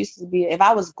sometimes I used to be, if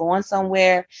I was going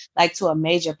somewhere like to a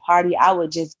major party, I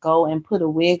would just go and put a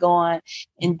wig on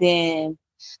and then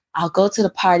I'll go to the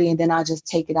party and then I'll just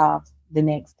take it off the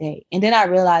next day. And then I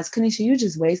realized, Kenisha, you're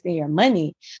just wasting your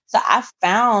money. So I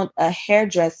found a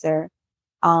hairdresser.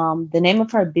 The name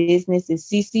of her business is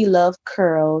CC Love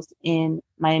Curls in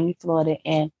Miami, Florida.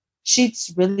 And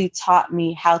she's really taught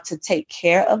me how to take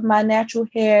care of my natural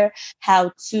hair,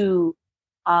 how to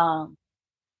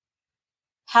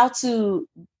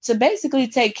basically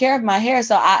take care of my hair.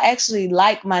 So I actually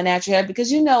like my natural hair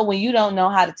because, when you don't know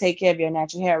how to take care of your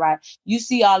natural hair, right, you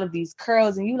see all of these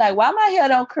curls and you like, why my hair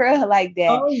don't curl like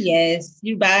that? Oh, yes.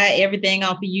 You buy everything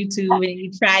off of YouTube and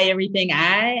you try everything.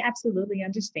 I absolutely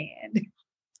understand.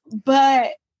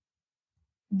 But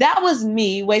that was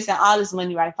me wasting all this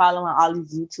money, right, following all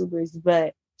these YouTubers.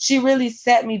 But she really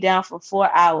sat me down for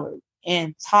 4 hours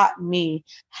and taught me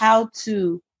how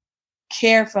to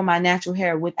care for my natural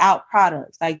hair without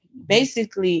products. Like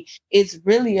basically it's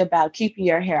really about keeping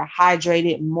your hair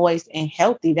hydrated, moist, and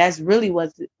healthy. That's really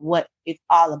what it's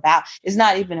all about. It's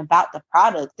not even about the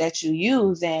product that you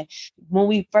use. And when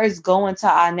we first go into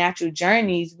our natural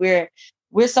journeys, we're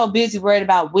so busy worried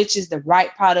about which is the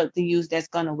right product to use that's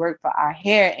going to work for our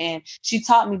hair. And she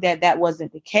taught me that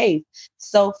wasn't the case.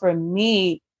 So for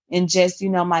me, and just,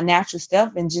 my natural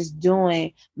stuff and just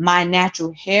doing my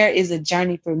natural hair is a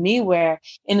journey for me, where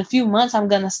in a few months, I'm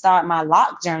going to start my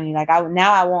lock journey. Like I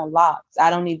want locks. I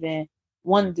don't even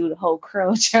want to do the whole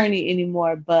curl journey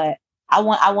anymore, but I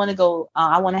want to go,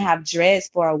 I want to have dreads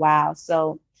for a while.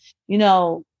 So,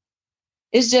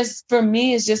 it's just, for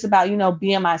me, it's just about,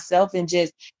 being myself and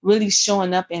just really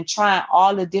showing up and trying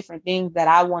all the different things that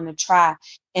I want to try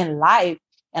in life.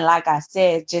 And like I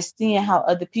said, just seeing how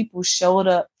other people showed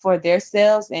up for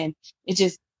themselves. And it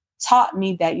just taught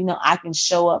me that, I can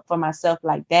show up for myself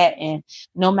like that. And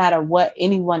no matter what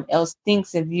anyone else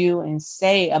thinks of you and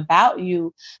say about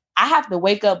you, I have to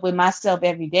wake up with myself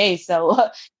every day. So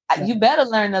you better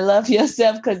learn to love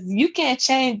yourself, because you can't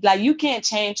change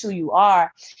who you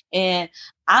are. And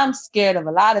I'm scared of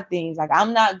a lot of things. Like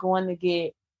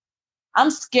I'm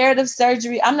scared of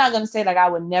surgery. I'm not going to say like I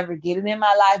would never get it in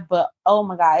my life, but oh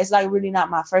my God, it's like really not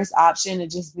my first option to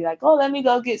just be like, oh, let me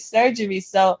go get surgery.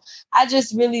 So I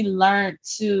just really learned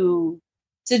to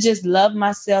just love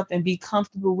myself and be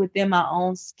comfortable within my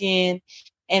own skin,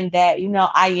 and that,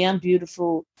 I am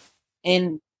beautiful,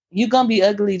 and you're going to be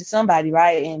ugly to somebody,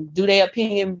 right? And do their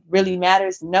opinion really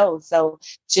matters? No. So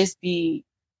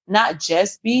not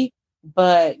just be,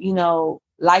 but,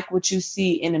 like what you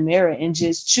see in the mirror, and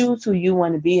just choose who you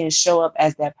want to be and show up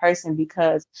as that person,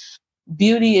 because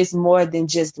beauty is more than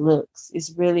just looks.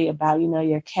 It's really about,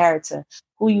 your character,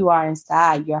 who you are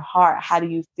inside, your heart, how do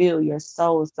you feel, your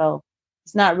soul. So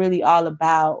it's not really all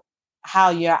about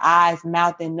how your eyes,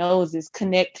 mouth, and nose is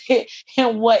connected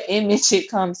and what image it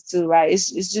comes to, right?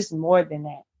 It's just more than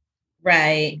that.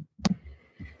 Right.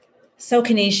 So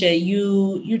Kenisha,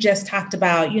 you just talked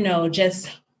about, just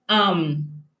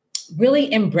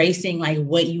really embracing like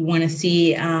what you want to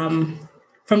see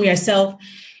from yourself,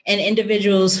 and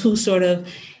individuals who sort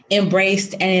of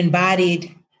embraced and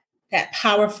embodied that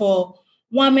powerful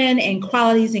woman and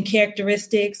qualities and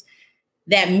characteristics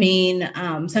that mean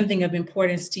something of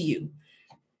importance to you.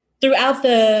 Throughout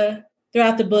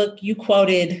the book, you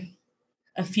quoted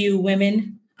a few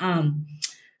women,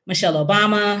 Michelle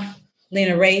Obama,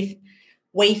 Lena Waithe,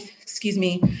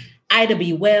 Ida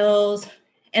B. Wells,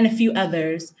 and a few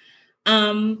others.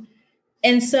 And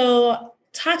so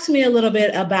talk to me a little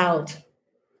bit about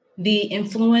the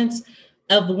influence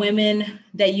of women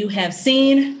that you have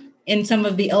seen in some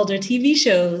of the older TV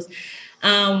shows,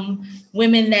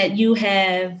 women that you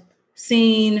have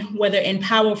seen, whether in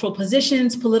powerful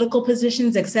positions, political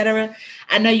positions, et cetera.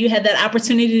 I know you had that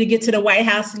opportunity to get to the White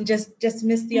House and just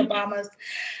miss the Obamas.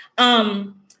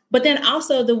 But then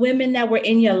also the women that were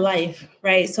in your life,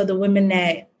 right? So the women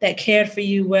that cared for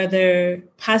you, whether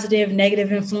positive,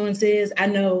 negative influences. I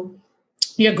know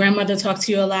your grandmother talked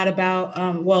to you a lot about,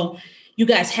 you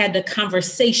guys had the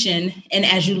conversation, and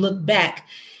as you look back,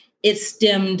 it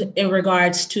stemmed in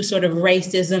regards to sort of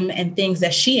racism and things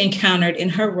that she encountered in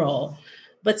her role.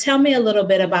 But tell me a little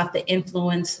bit about the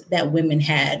influence that women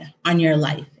had on your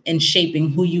life and shaping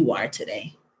who you are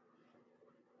today.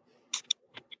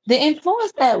 The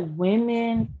influence that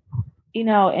women,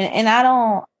 and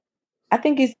I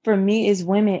think it's, for me, is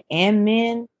women and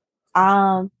men.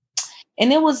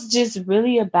 And it was just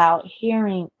really about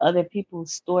hearing other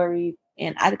people's stories.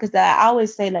 And because I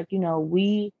always say, like,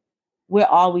 we're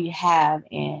all we have.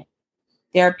 And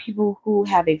there are people who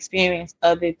have experienced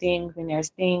other things, and there's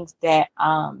things that,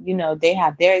 they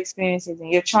have their experiences,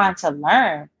 and you're trying to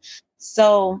learn.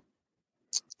 So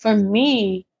for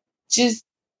me, just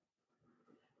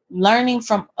learning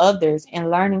from others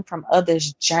and learning from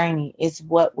others' journey is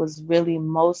what was really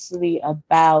mostly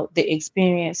about the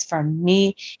experience for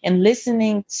me, and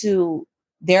listening to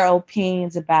their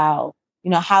opinions about,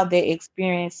 how their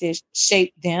experiences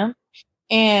shaped them,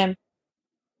 and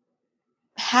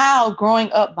how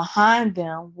growing up behind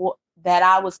them,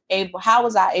 how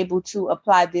was I able to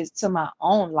apply this to my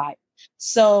own life?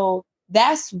 So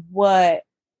that's what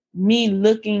me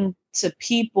looking to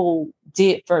people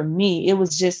did for me. It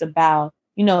was just about,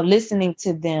 listening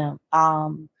to them,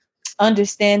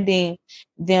 understanding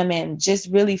them, and just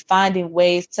really finding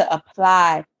ways to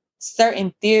apply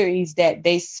certain theories that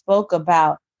they spoke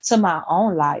about to my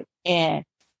own life. And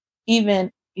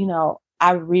even,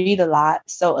 I read a lot.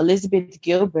 So Elizabeth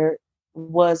Gilbert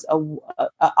was a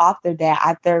author that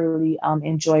I thoroughly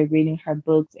enjoy reading her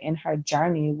books and her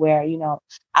journey, where,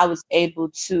 I was able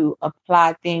to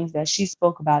apply things that she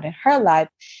spoke about in her life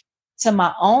to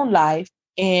my own life,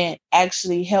 and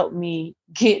actually help me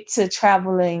get to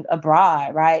traveling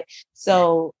abroad, right?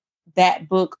 So that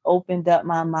book opened up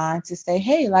my mind to say,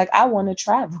 hey, like, I want to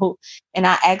travel. And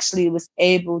I actually was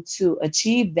able to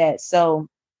achieve that. So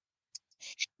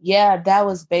yeah, that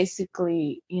was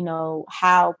basically,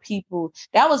 that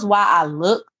was why I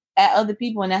look at other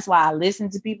people, and that's why I listen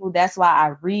to people. That's why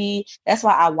I read. That's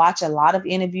why I watch a lot of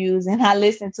interviews, and I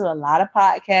listen to a lot of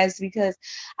podcasts, because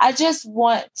I just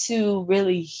want to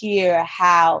really hear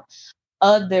how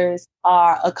others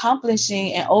are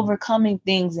accomplishing and overcoming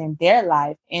things in their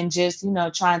life, and just,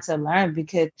 trying to learn,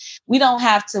 because we don't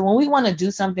have to, when we want to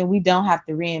do something, we don't have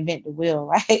to reinvent the wheel,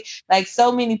 right? Like,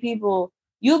 so many people,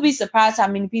 you'll be surprised how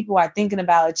many people are thinking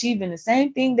about achieving the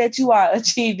same thing that you are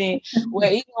achieving.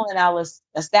 Where even when I was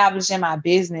establishing my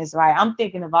business, right, I'm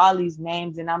thinking of all these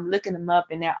names and I'm looking them up,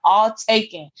 and they're all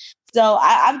taken. So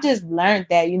I've just learned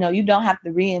that, you don't have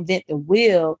to reinvent the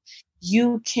wheel.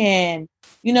 You can,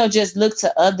 just look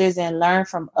to others and learn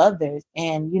from others,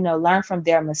 and, learn from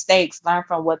their mistakes, learn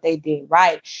from what they did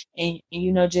right, and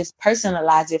just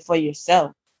personalize it for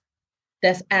yourself.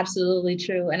 That's absolutely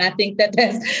true. And I think that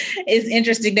is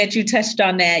interesting that you touched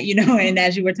on that, and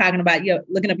as you were talking about,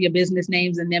 looking up your business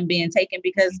names and them being taken,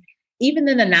 because even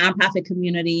in the nonprofit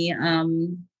community,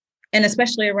 and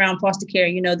especially around foster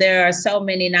care, there are so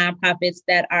many nonprofits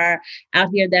that are out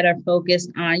here that are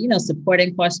focused on,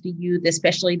 supporting foster youth,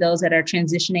 especially those that are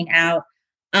transitioning out.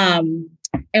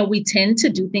 And we tend to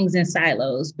do things in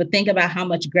silos, but think about how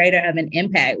much greater of an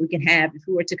impact we can have if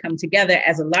we were to come together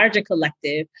as a larger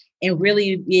collective and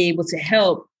really be able to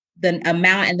help the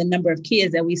amount and the number of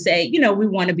kids that we say, we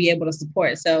want to be able to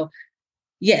support. So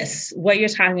yes, what you're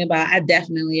talking about, I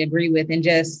definitely agree with. And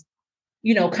just,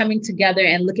 coming together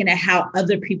and looking at how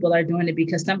other people are doing it,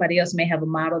 because somebody else may have a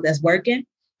model that's working.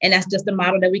 And that's just a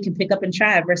model that we can pick up and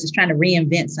try versus trying to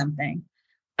reinvent something.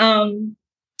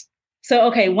 So,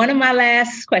 okay, one of my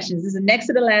last questions, this is next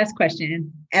to the last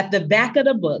question. At the back of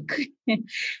the book,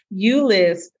 you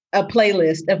list a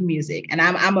playlist of music. And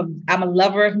I'm a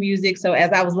lover of music. So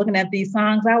as I was looking at these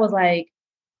songs, I was like,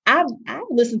 I've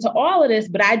listened to all of this,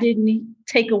 but I didn't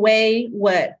take away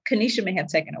what Kenisha may have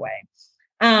taken away.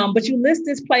 But you list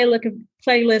this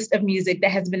playlist of music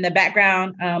that has been the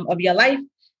background of your life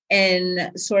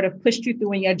and sort of pushed you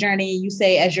through in your journey. You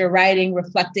say, as you're writing,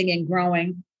 reflecting, and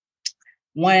growing.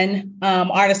 One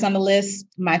artist on the list,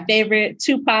 my favorite,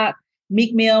 Tupac,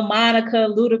 Meek Mill, Monica,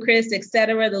 Ludacris,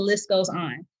 etc. The list goes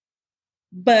on.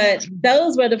 But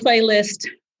those were the playlists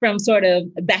from sort of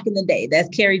back in the day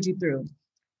that carried you through.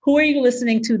 Who are you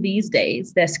listening to these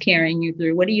days that's carrying you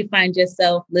through? What do you find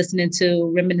yourself listening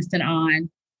to, reminiscing on,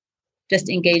 just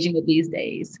engaging with these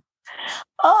days?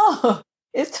 Oh,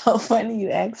 it's so funny you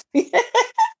asked me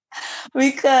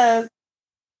because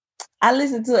I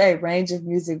listen to a range of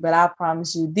music, but I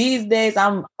promise you, these days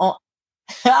I'm on.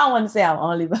 I want to say I'm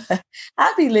only, but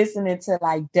I be listening to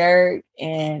like Dirk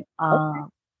and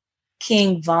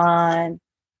King Von.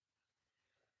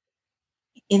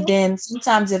 And then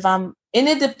sometimes and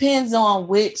it depends on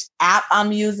which app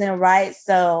I'm using, right?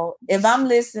 So if I'm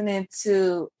listening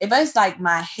if it's like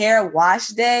my hair wash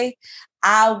day,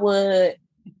 I would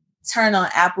turn on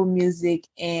Apple Music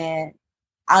and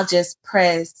I'll just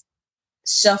press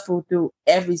shuffle through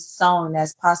every song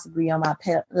that's possibly on my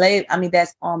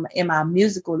that's in my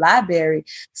musical library.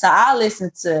 So I'll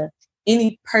listen to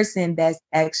any person that's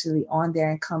actually on there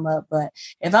and come up. But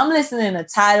if I'm listening to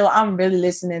Tidal, I'm really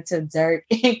listening to Dirk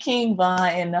and King Von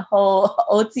and the whole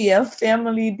OTF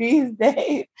family these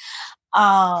days.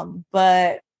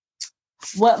 But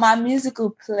what my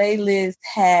musical playlist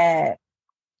had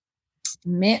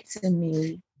meant to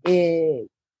me is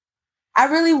I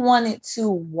really wanted to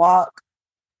walk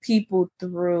people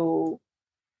through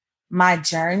my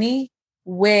journey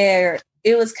where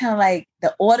it was kind of like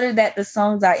the order that the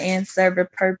songs are in serve a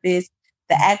purpose.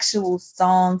 The actual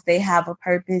songs, they have a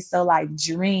purpose. So like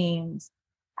Dreams,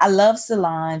 I love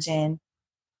Solange and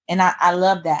I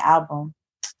love that album.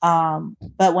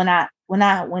 But when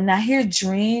I hear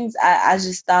Dreams, I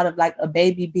just thought of like a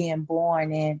baby being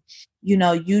born and,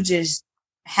 you just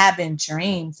having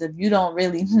dreams if you don't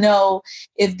really know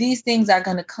if these things are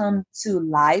going to come to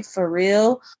life for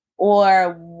real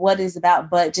or what is about.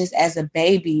 But just as a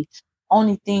baby,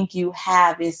 only thing you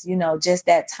have is, just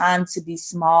that time to be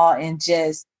small and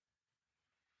just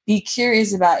be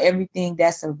curious about everything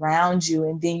that's around you.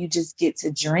 And then you just get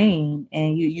to dream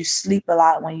and you sleep a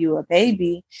lot when you're a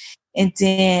baby. And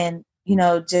then,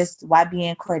 just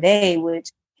YBN Corday, which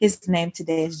his name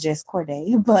today is just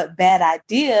Corday, but Bad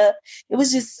Idea. It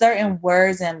was just certain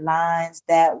words and lines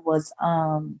that was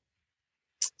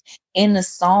in the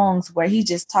songs where he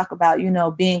just talk about,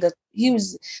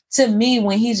 to me,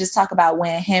 when he just talk about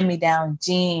wearing hand-me-down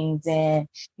jeans and,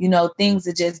 things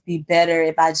would just be better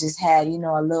if I just had, a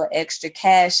little extra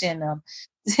cash in them.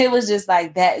 It was just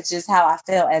like that. It's just how I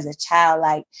felt as a child.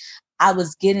 Like I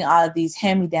was getting all of these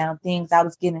hand-me-down things. I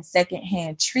was getting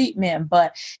secondhand treatment.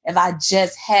 But if I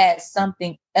just had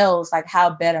something else, like how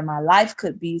better my life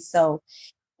could be. So,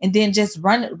 and then just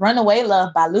Runaway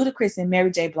Love by Ludacris and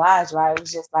Mary J. Blige, right? It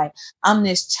was just like, I'm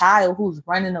this child who's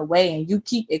running away and you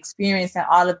keep experiencing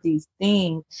all of these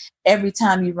things every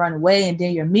time you run away. And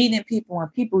then you're meeting people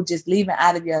and people just leaving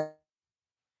out of your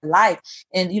life.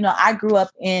 And, I grew up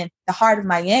in the heart of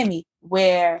Miami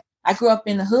where I grew up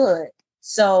in the hood.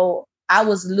 So I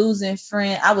was losing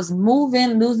friends. I was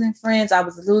moving, losing friends. I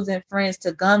was losing friends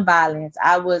to gun violence.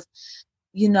 I was,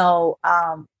 I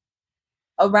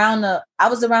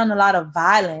was around a lot of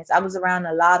violence. I was around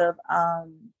a lot of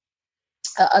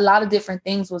different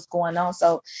things was going on.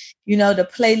 So, the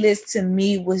playlist to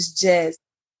me was just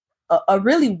a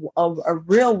real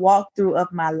walkthrough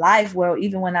of my life, where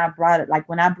even when I brought it, like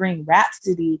when I bring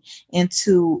Rhapsody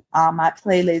into my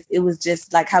playlist, it was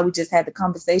just like how we just had the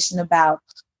conversation about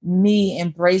me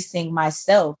embracing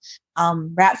myself.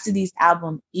 Rhapsody's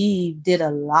album Eve did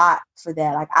a lot for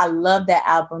that. Like I love that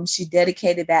album. She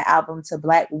dedicated that album to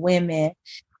Black women.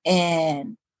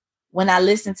 And when I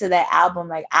listen to that album,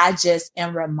 like I just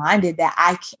am reminded that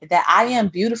I am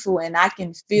beautiful and I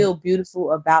can feel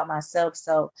beautiful about myself.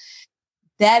 So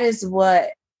that is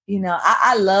what,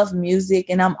 I love music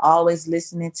and I'm always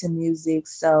listening to music.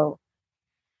 So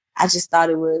I just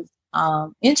thought it was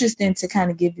interesting to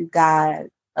kind of give you guys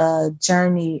a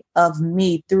journey of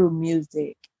me through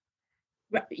music.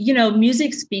 You know,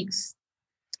 music speaks.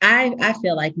 I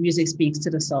feel like music speaks to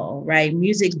the soul, right?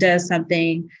 Music does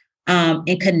something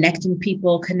in connecting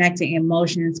people, connecting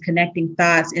emotions, connecting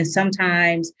thoughts, and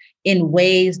sometimes in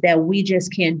ways that we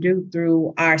just can't do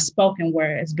through our spoken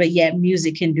words, but yet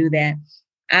music can do that.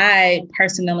 I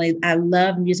personally, I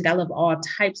love music. I love all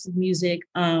types of music.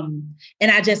 And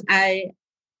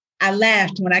I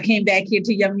laughed when I came back here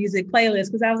to your music playlist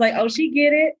because I was like, oh, she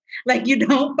get it. Like you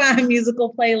don't find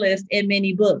musical playlists in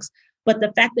many books. But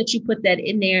the fact that you put that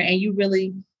in there and you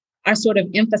really are sort of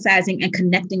emphasizing and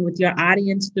connecting with your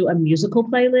audience through a musical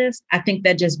playlist, I think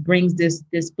that just brings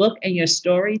this book and your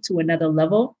story to another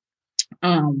level.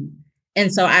 And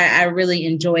so I really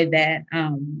enjoyed that.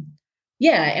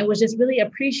 Yeah, and was just really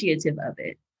appreciative of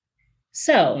it.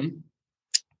 So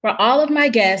for all of my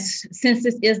guests, since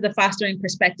this is the Fostering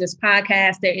Perspectives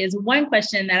podcast, there is one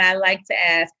question that I like to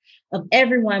ask of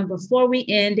everyone before we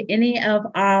end any of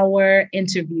our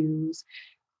interviews.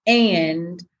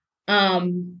 And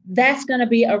that's going to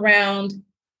be around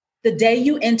the day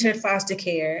you entered foster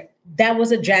care. That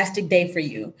was a drastic day for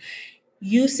you.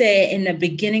 You said in the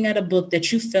beginning of the book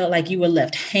that you felt like you were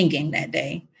left hanging that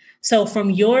day. So from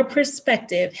your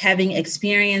perspective, having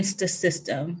experienced the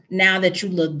system, now that you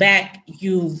look back,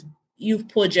 you've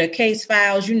pulled your case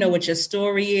files, you know what your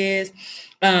story is,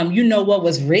 you know what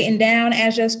was written down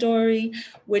as your story,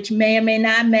 which may or may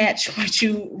not match what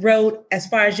you wrote as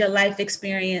far as your life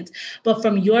experience. But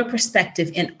from your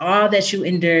perspective and all that you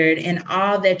endured and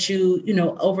all that you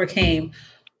overcame,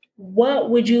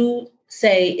 what would you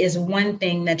say is one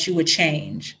thing that you would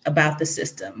change about the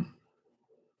system?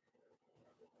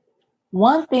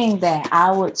 One thing that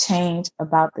I would change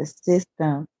about the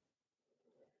system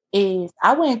is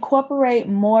I would incorporate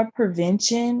more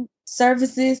prevention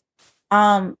services.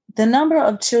 The number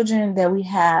of children that we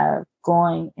have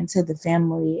going into the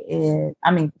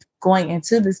going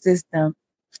into the system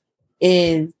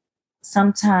is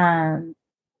sometimes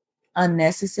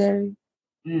unnecessary,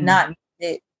 not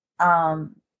needed,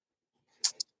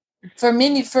 for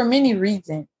many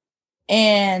reasons.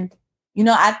 And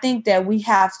I think that we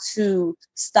have to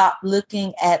stop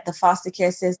looking at the foster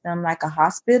care system like a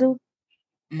hospital.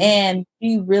 And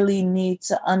we really need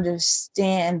to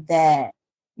understand that,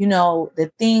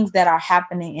 the things that are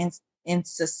happening in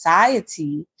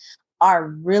society are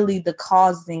really the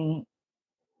causing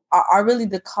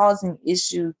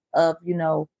issues of,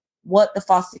 what the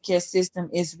foster care system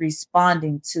is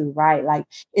responding to, right? Like,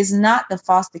 it's not the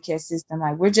foster care system.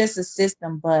 Like, we're just a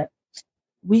system, but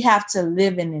we have to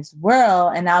live in this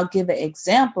world. And I'll give an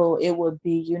example. It would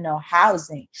be,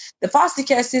 housing. The foster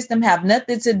care system have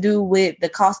nothing to do with the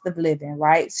cost of living,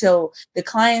 right? So the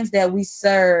clients that we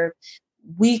serve,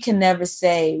 we can never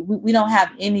say, we don't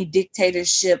have any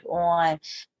dictatorship on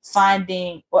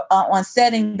finding or on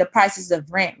setting the prices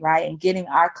of rent, right? And getting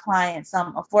our clients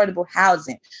some affordable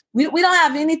housing. We don't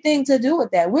have anything to do with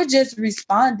that. We're just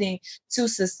responding to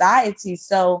society.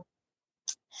 So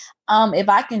if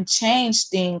I can change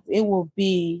things, it will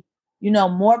be,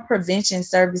 more prevention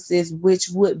services, which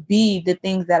would be the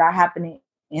things that are happening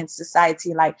in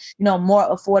society, like, more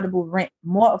affordable rent,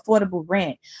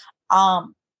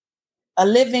 a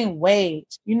living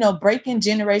wage, breaking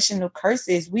generational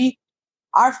curses.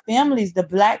 Our families, the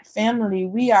Black family,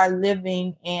 we are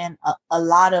living in a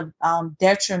lot of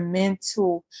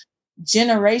detrimental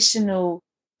generational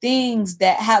things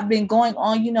that have been going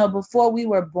on, before we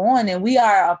were born, and we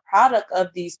are a product of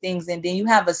these things. And then you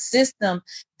have a system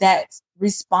that's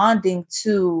responding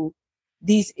to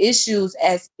these issues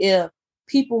as if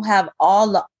people have all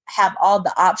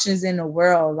the options in the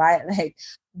world, right? Like,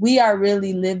 we are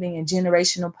really living in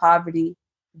generational poverty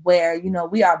where,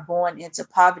 we are born into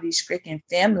poverty-stricken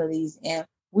families, and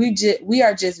we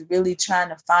are just really trying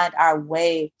to find our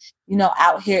way,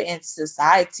 out here in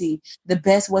society the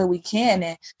best way we can.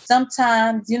 And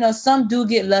sometimes, some do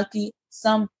get lucky,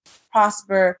 some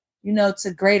prosper,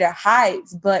 to greater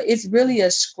heights, but it's really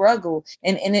a struggle,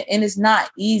 and it's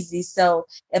not easy. So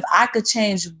if I could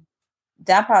change,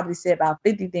 I probably said about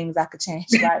 50 things I could change,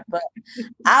 right? But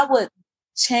I would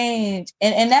change.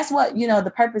 And that's what,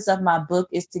 the purpose of my book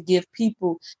is, to give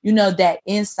people, that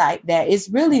insight that it's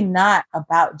really not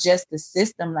about just the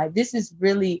system. Like, this is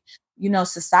really,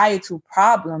 societal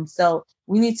problem. So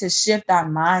we need to shift our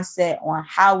mindset on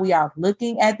how we are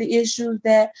looking at the issues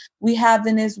that we have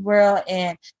in this world.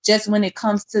 And just when it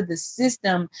comes to the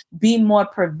system, be more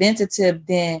preventative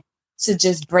than to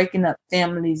just breaking up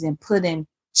families and putting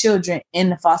children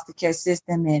in the foster care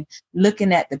system and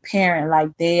looking at the parent like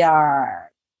they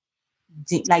are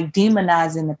like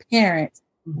demonizing the parents,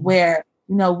 where,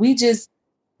 you know, we just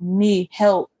need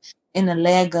help in the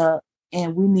leg up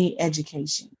and we need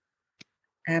education.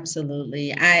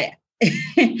 Absolutely.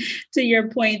 To your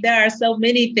point, there are so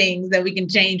many things that we can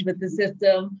change with the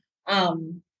system.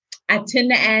 I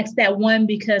tend to ask that one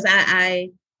because I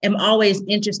am always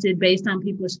interested based on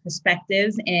people's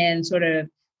perspectives and sort of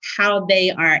how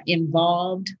they are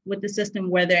involved with the system,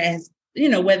 whether it's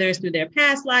through their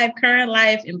past life, current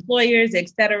life, employers, et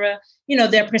cetera. You know,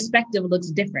 their perspective looks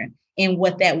different in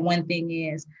what that one thing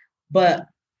is. But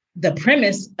the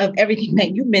premise of everything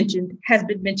that you mentioned has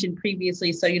been mentioned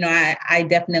previously. So, you know, I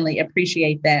definitely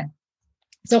appreciate that.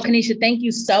 So, Kenisha, thank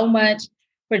you so much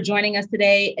for joining us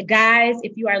today. Guys,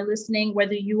 if you are listening,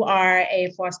 whether you are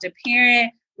a foster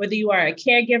parent, whether you are a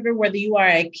caregiver, whether you are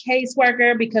a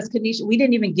caseworker, because Kenisha, we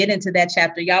didn't even get into that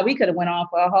chapter, y'all. We could have went on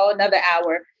for a whole another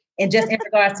hour, and just in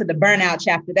regards to the burnout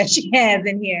chapter that she has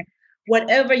in here.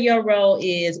 Whatever your role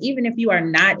is, even if you are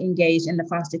not engaged in the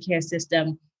foster care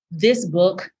system, this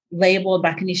book, labeled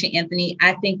by Kenisha Anthony,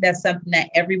 I think that's something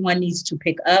that everyone needs to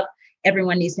pick up.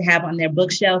 Everyone needs to have on their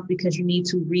bookshelf because you need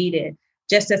to read it.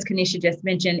 Just as Kenisha just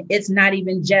mentioned, it's not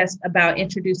even just about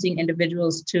introducing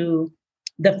individuals to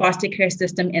the foster care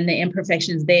system and the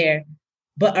imperfections there,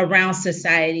 but around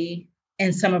society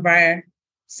and some of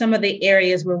the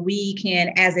areas where we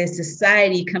can, as a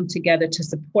society, come together to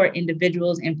support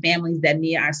individuals and families that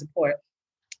need our support.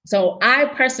 So I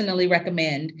personally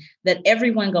recommend that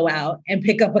everyone go out and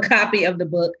pick up a copy of the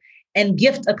book and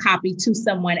gift a copy to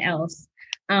someone else.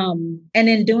 And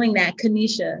in doing that,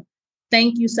 Kenisha,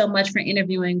 thank you so much for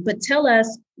interviewing, but tell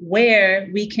us where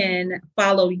we can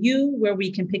follow you, where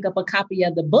we can pick up a copy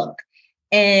of the book.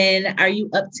 And are you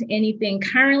up to anything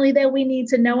currently that we need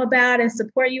to know about and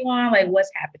support you on? Like,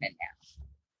 what's happening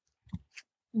now?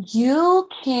 You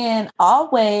can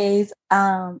always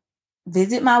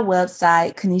visit my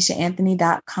website,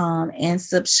 kenishaanthony.com, and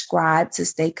subscribe to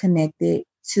stay connected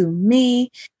to me.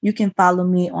 You can follow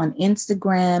me on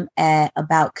Instagram at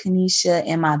About Kenisha,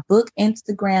 and my book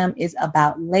Instagram is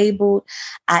About Labeled.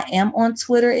 I am on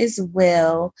Twitter as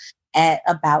well at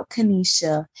About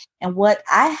Kenisha. And what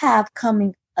I have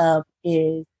coming up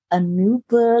is a new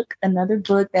book, another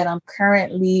book that I'm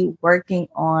currently working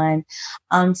on.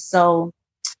 So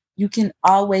you can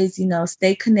always, you know,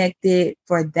 stay connected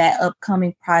for that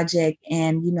upcoming project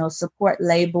and, you know, support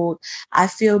Labeled. I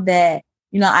feel that,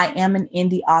 you know, I am an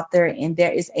indie author and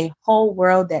there is a whole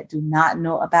world that do not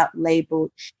know about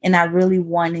Labeled. And I really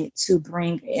wanted to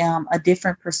bring a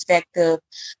different perspective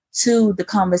to the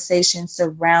conversation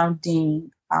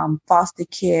surrounding foster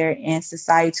care and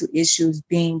societal issues,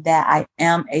 being that I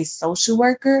am a social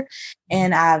worker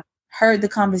and I've heard the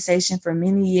conversation for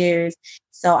many years.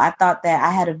 So I thought that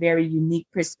I had a very unique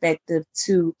perspective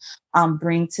to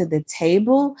bring to the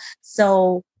table.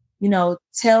 So, you know,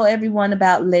 tell everyone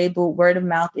about Labeled. Word of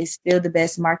mouth is still the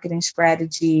best marketing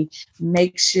strategy.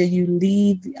 Make sure you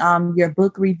leave your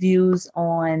book reviews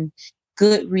on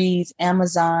Goodreads,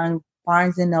 Amazon,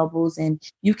 Barnes and Nobles, and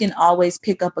you can always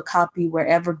pick up a copy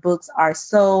wherever books are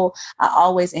sold. I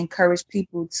always encourage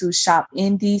people to shop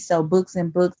indie. So Books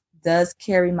and Books does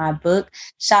carry my book.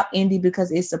 Shop indie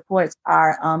because it supports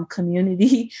our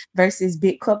community versus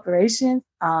big corporations.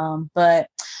 But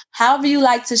however you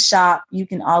like to shop, you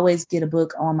can always get a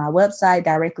book on my website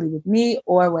directly with me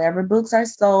or wherever books are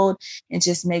sold. And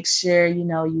just make sure, you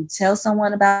know, you tell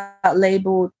someone about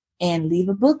Labeled and leave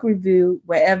a book review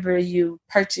wherever you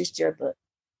purchased your book.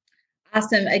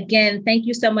 Awesome. Again, thank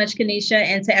you so much, Kenisha.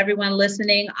 And to everyone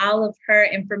listening, all of her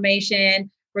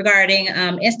information regarding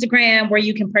Instagram, where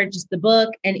you can purchase the book,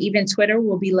 and even Twitter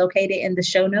will be located in the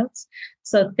show notes.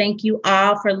 So thank you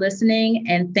all for listening.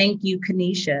 And thank you,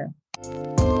 Kenisha.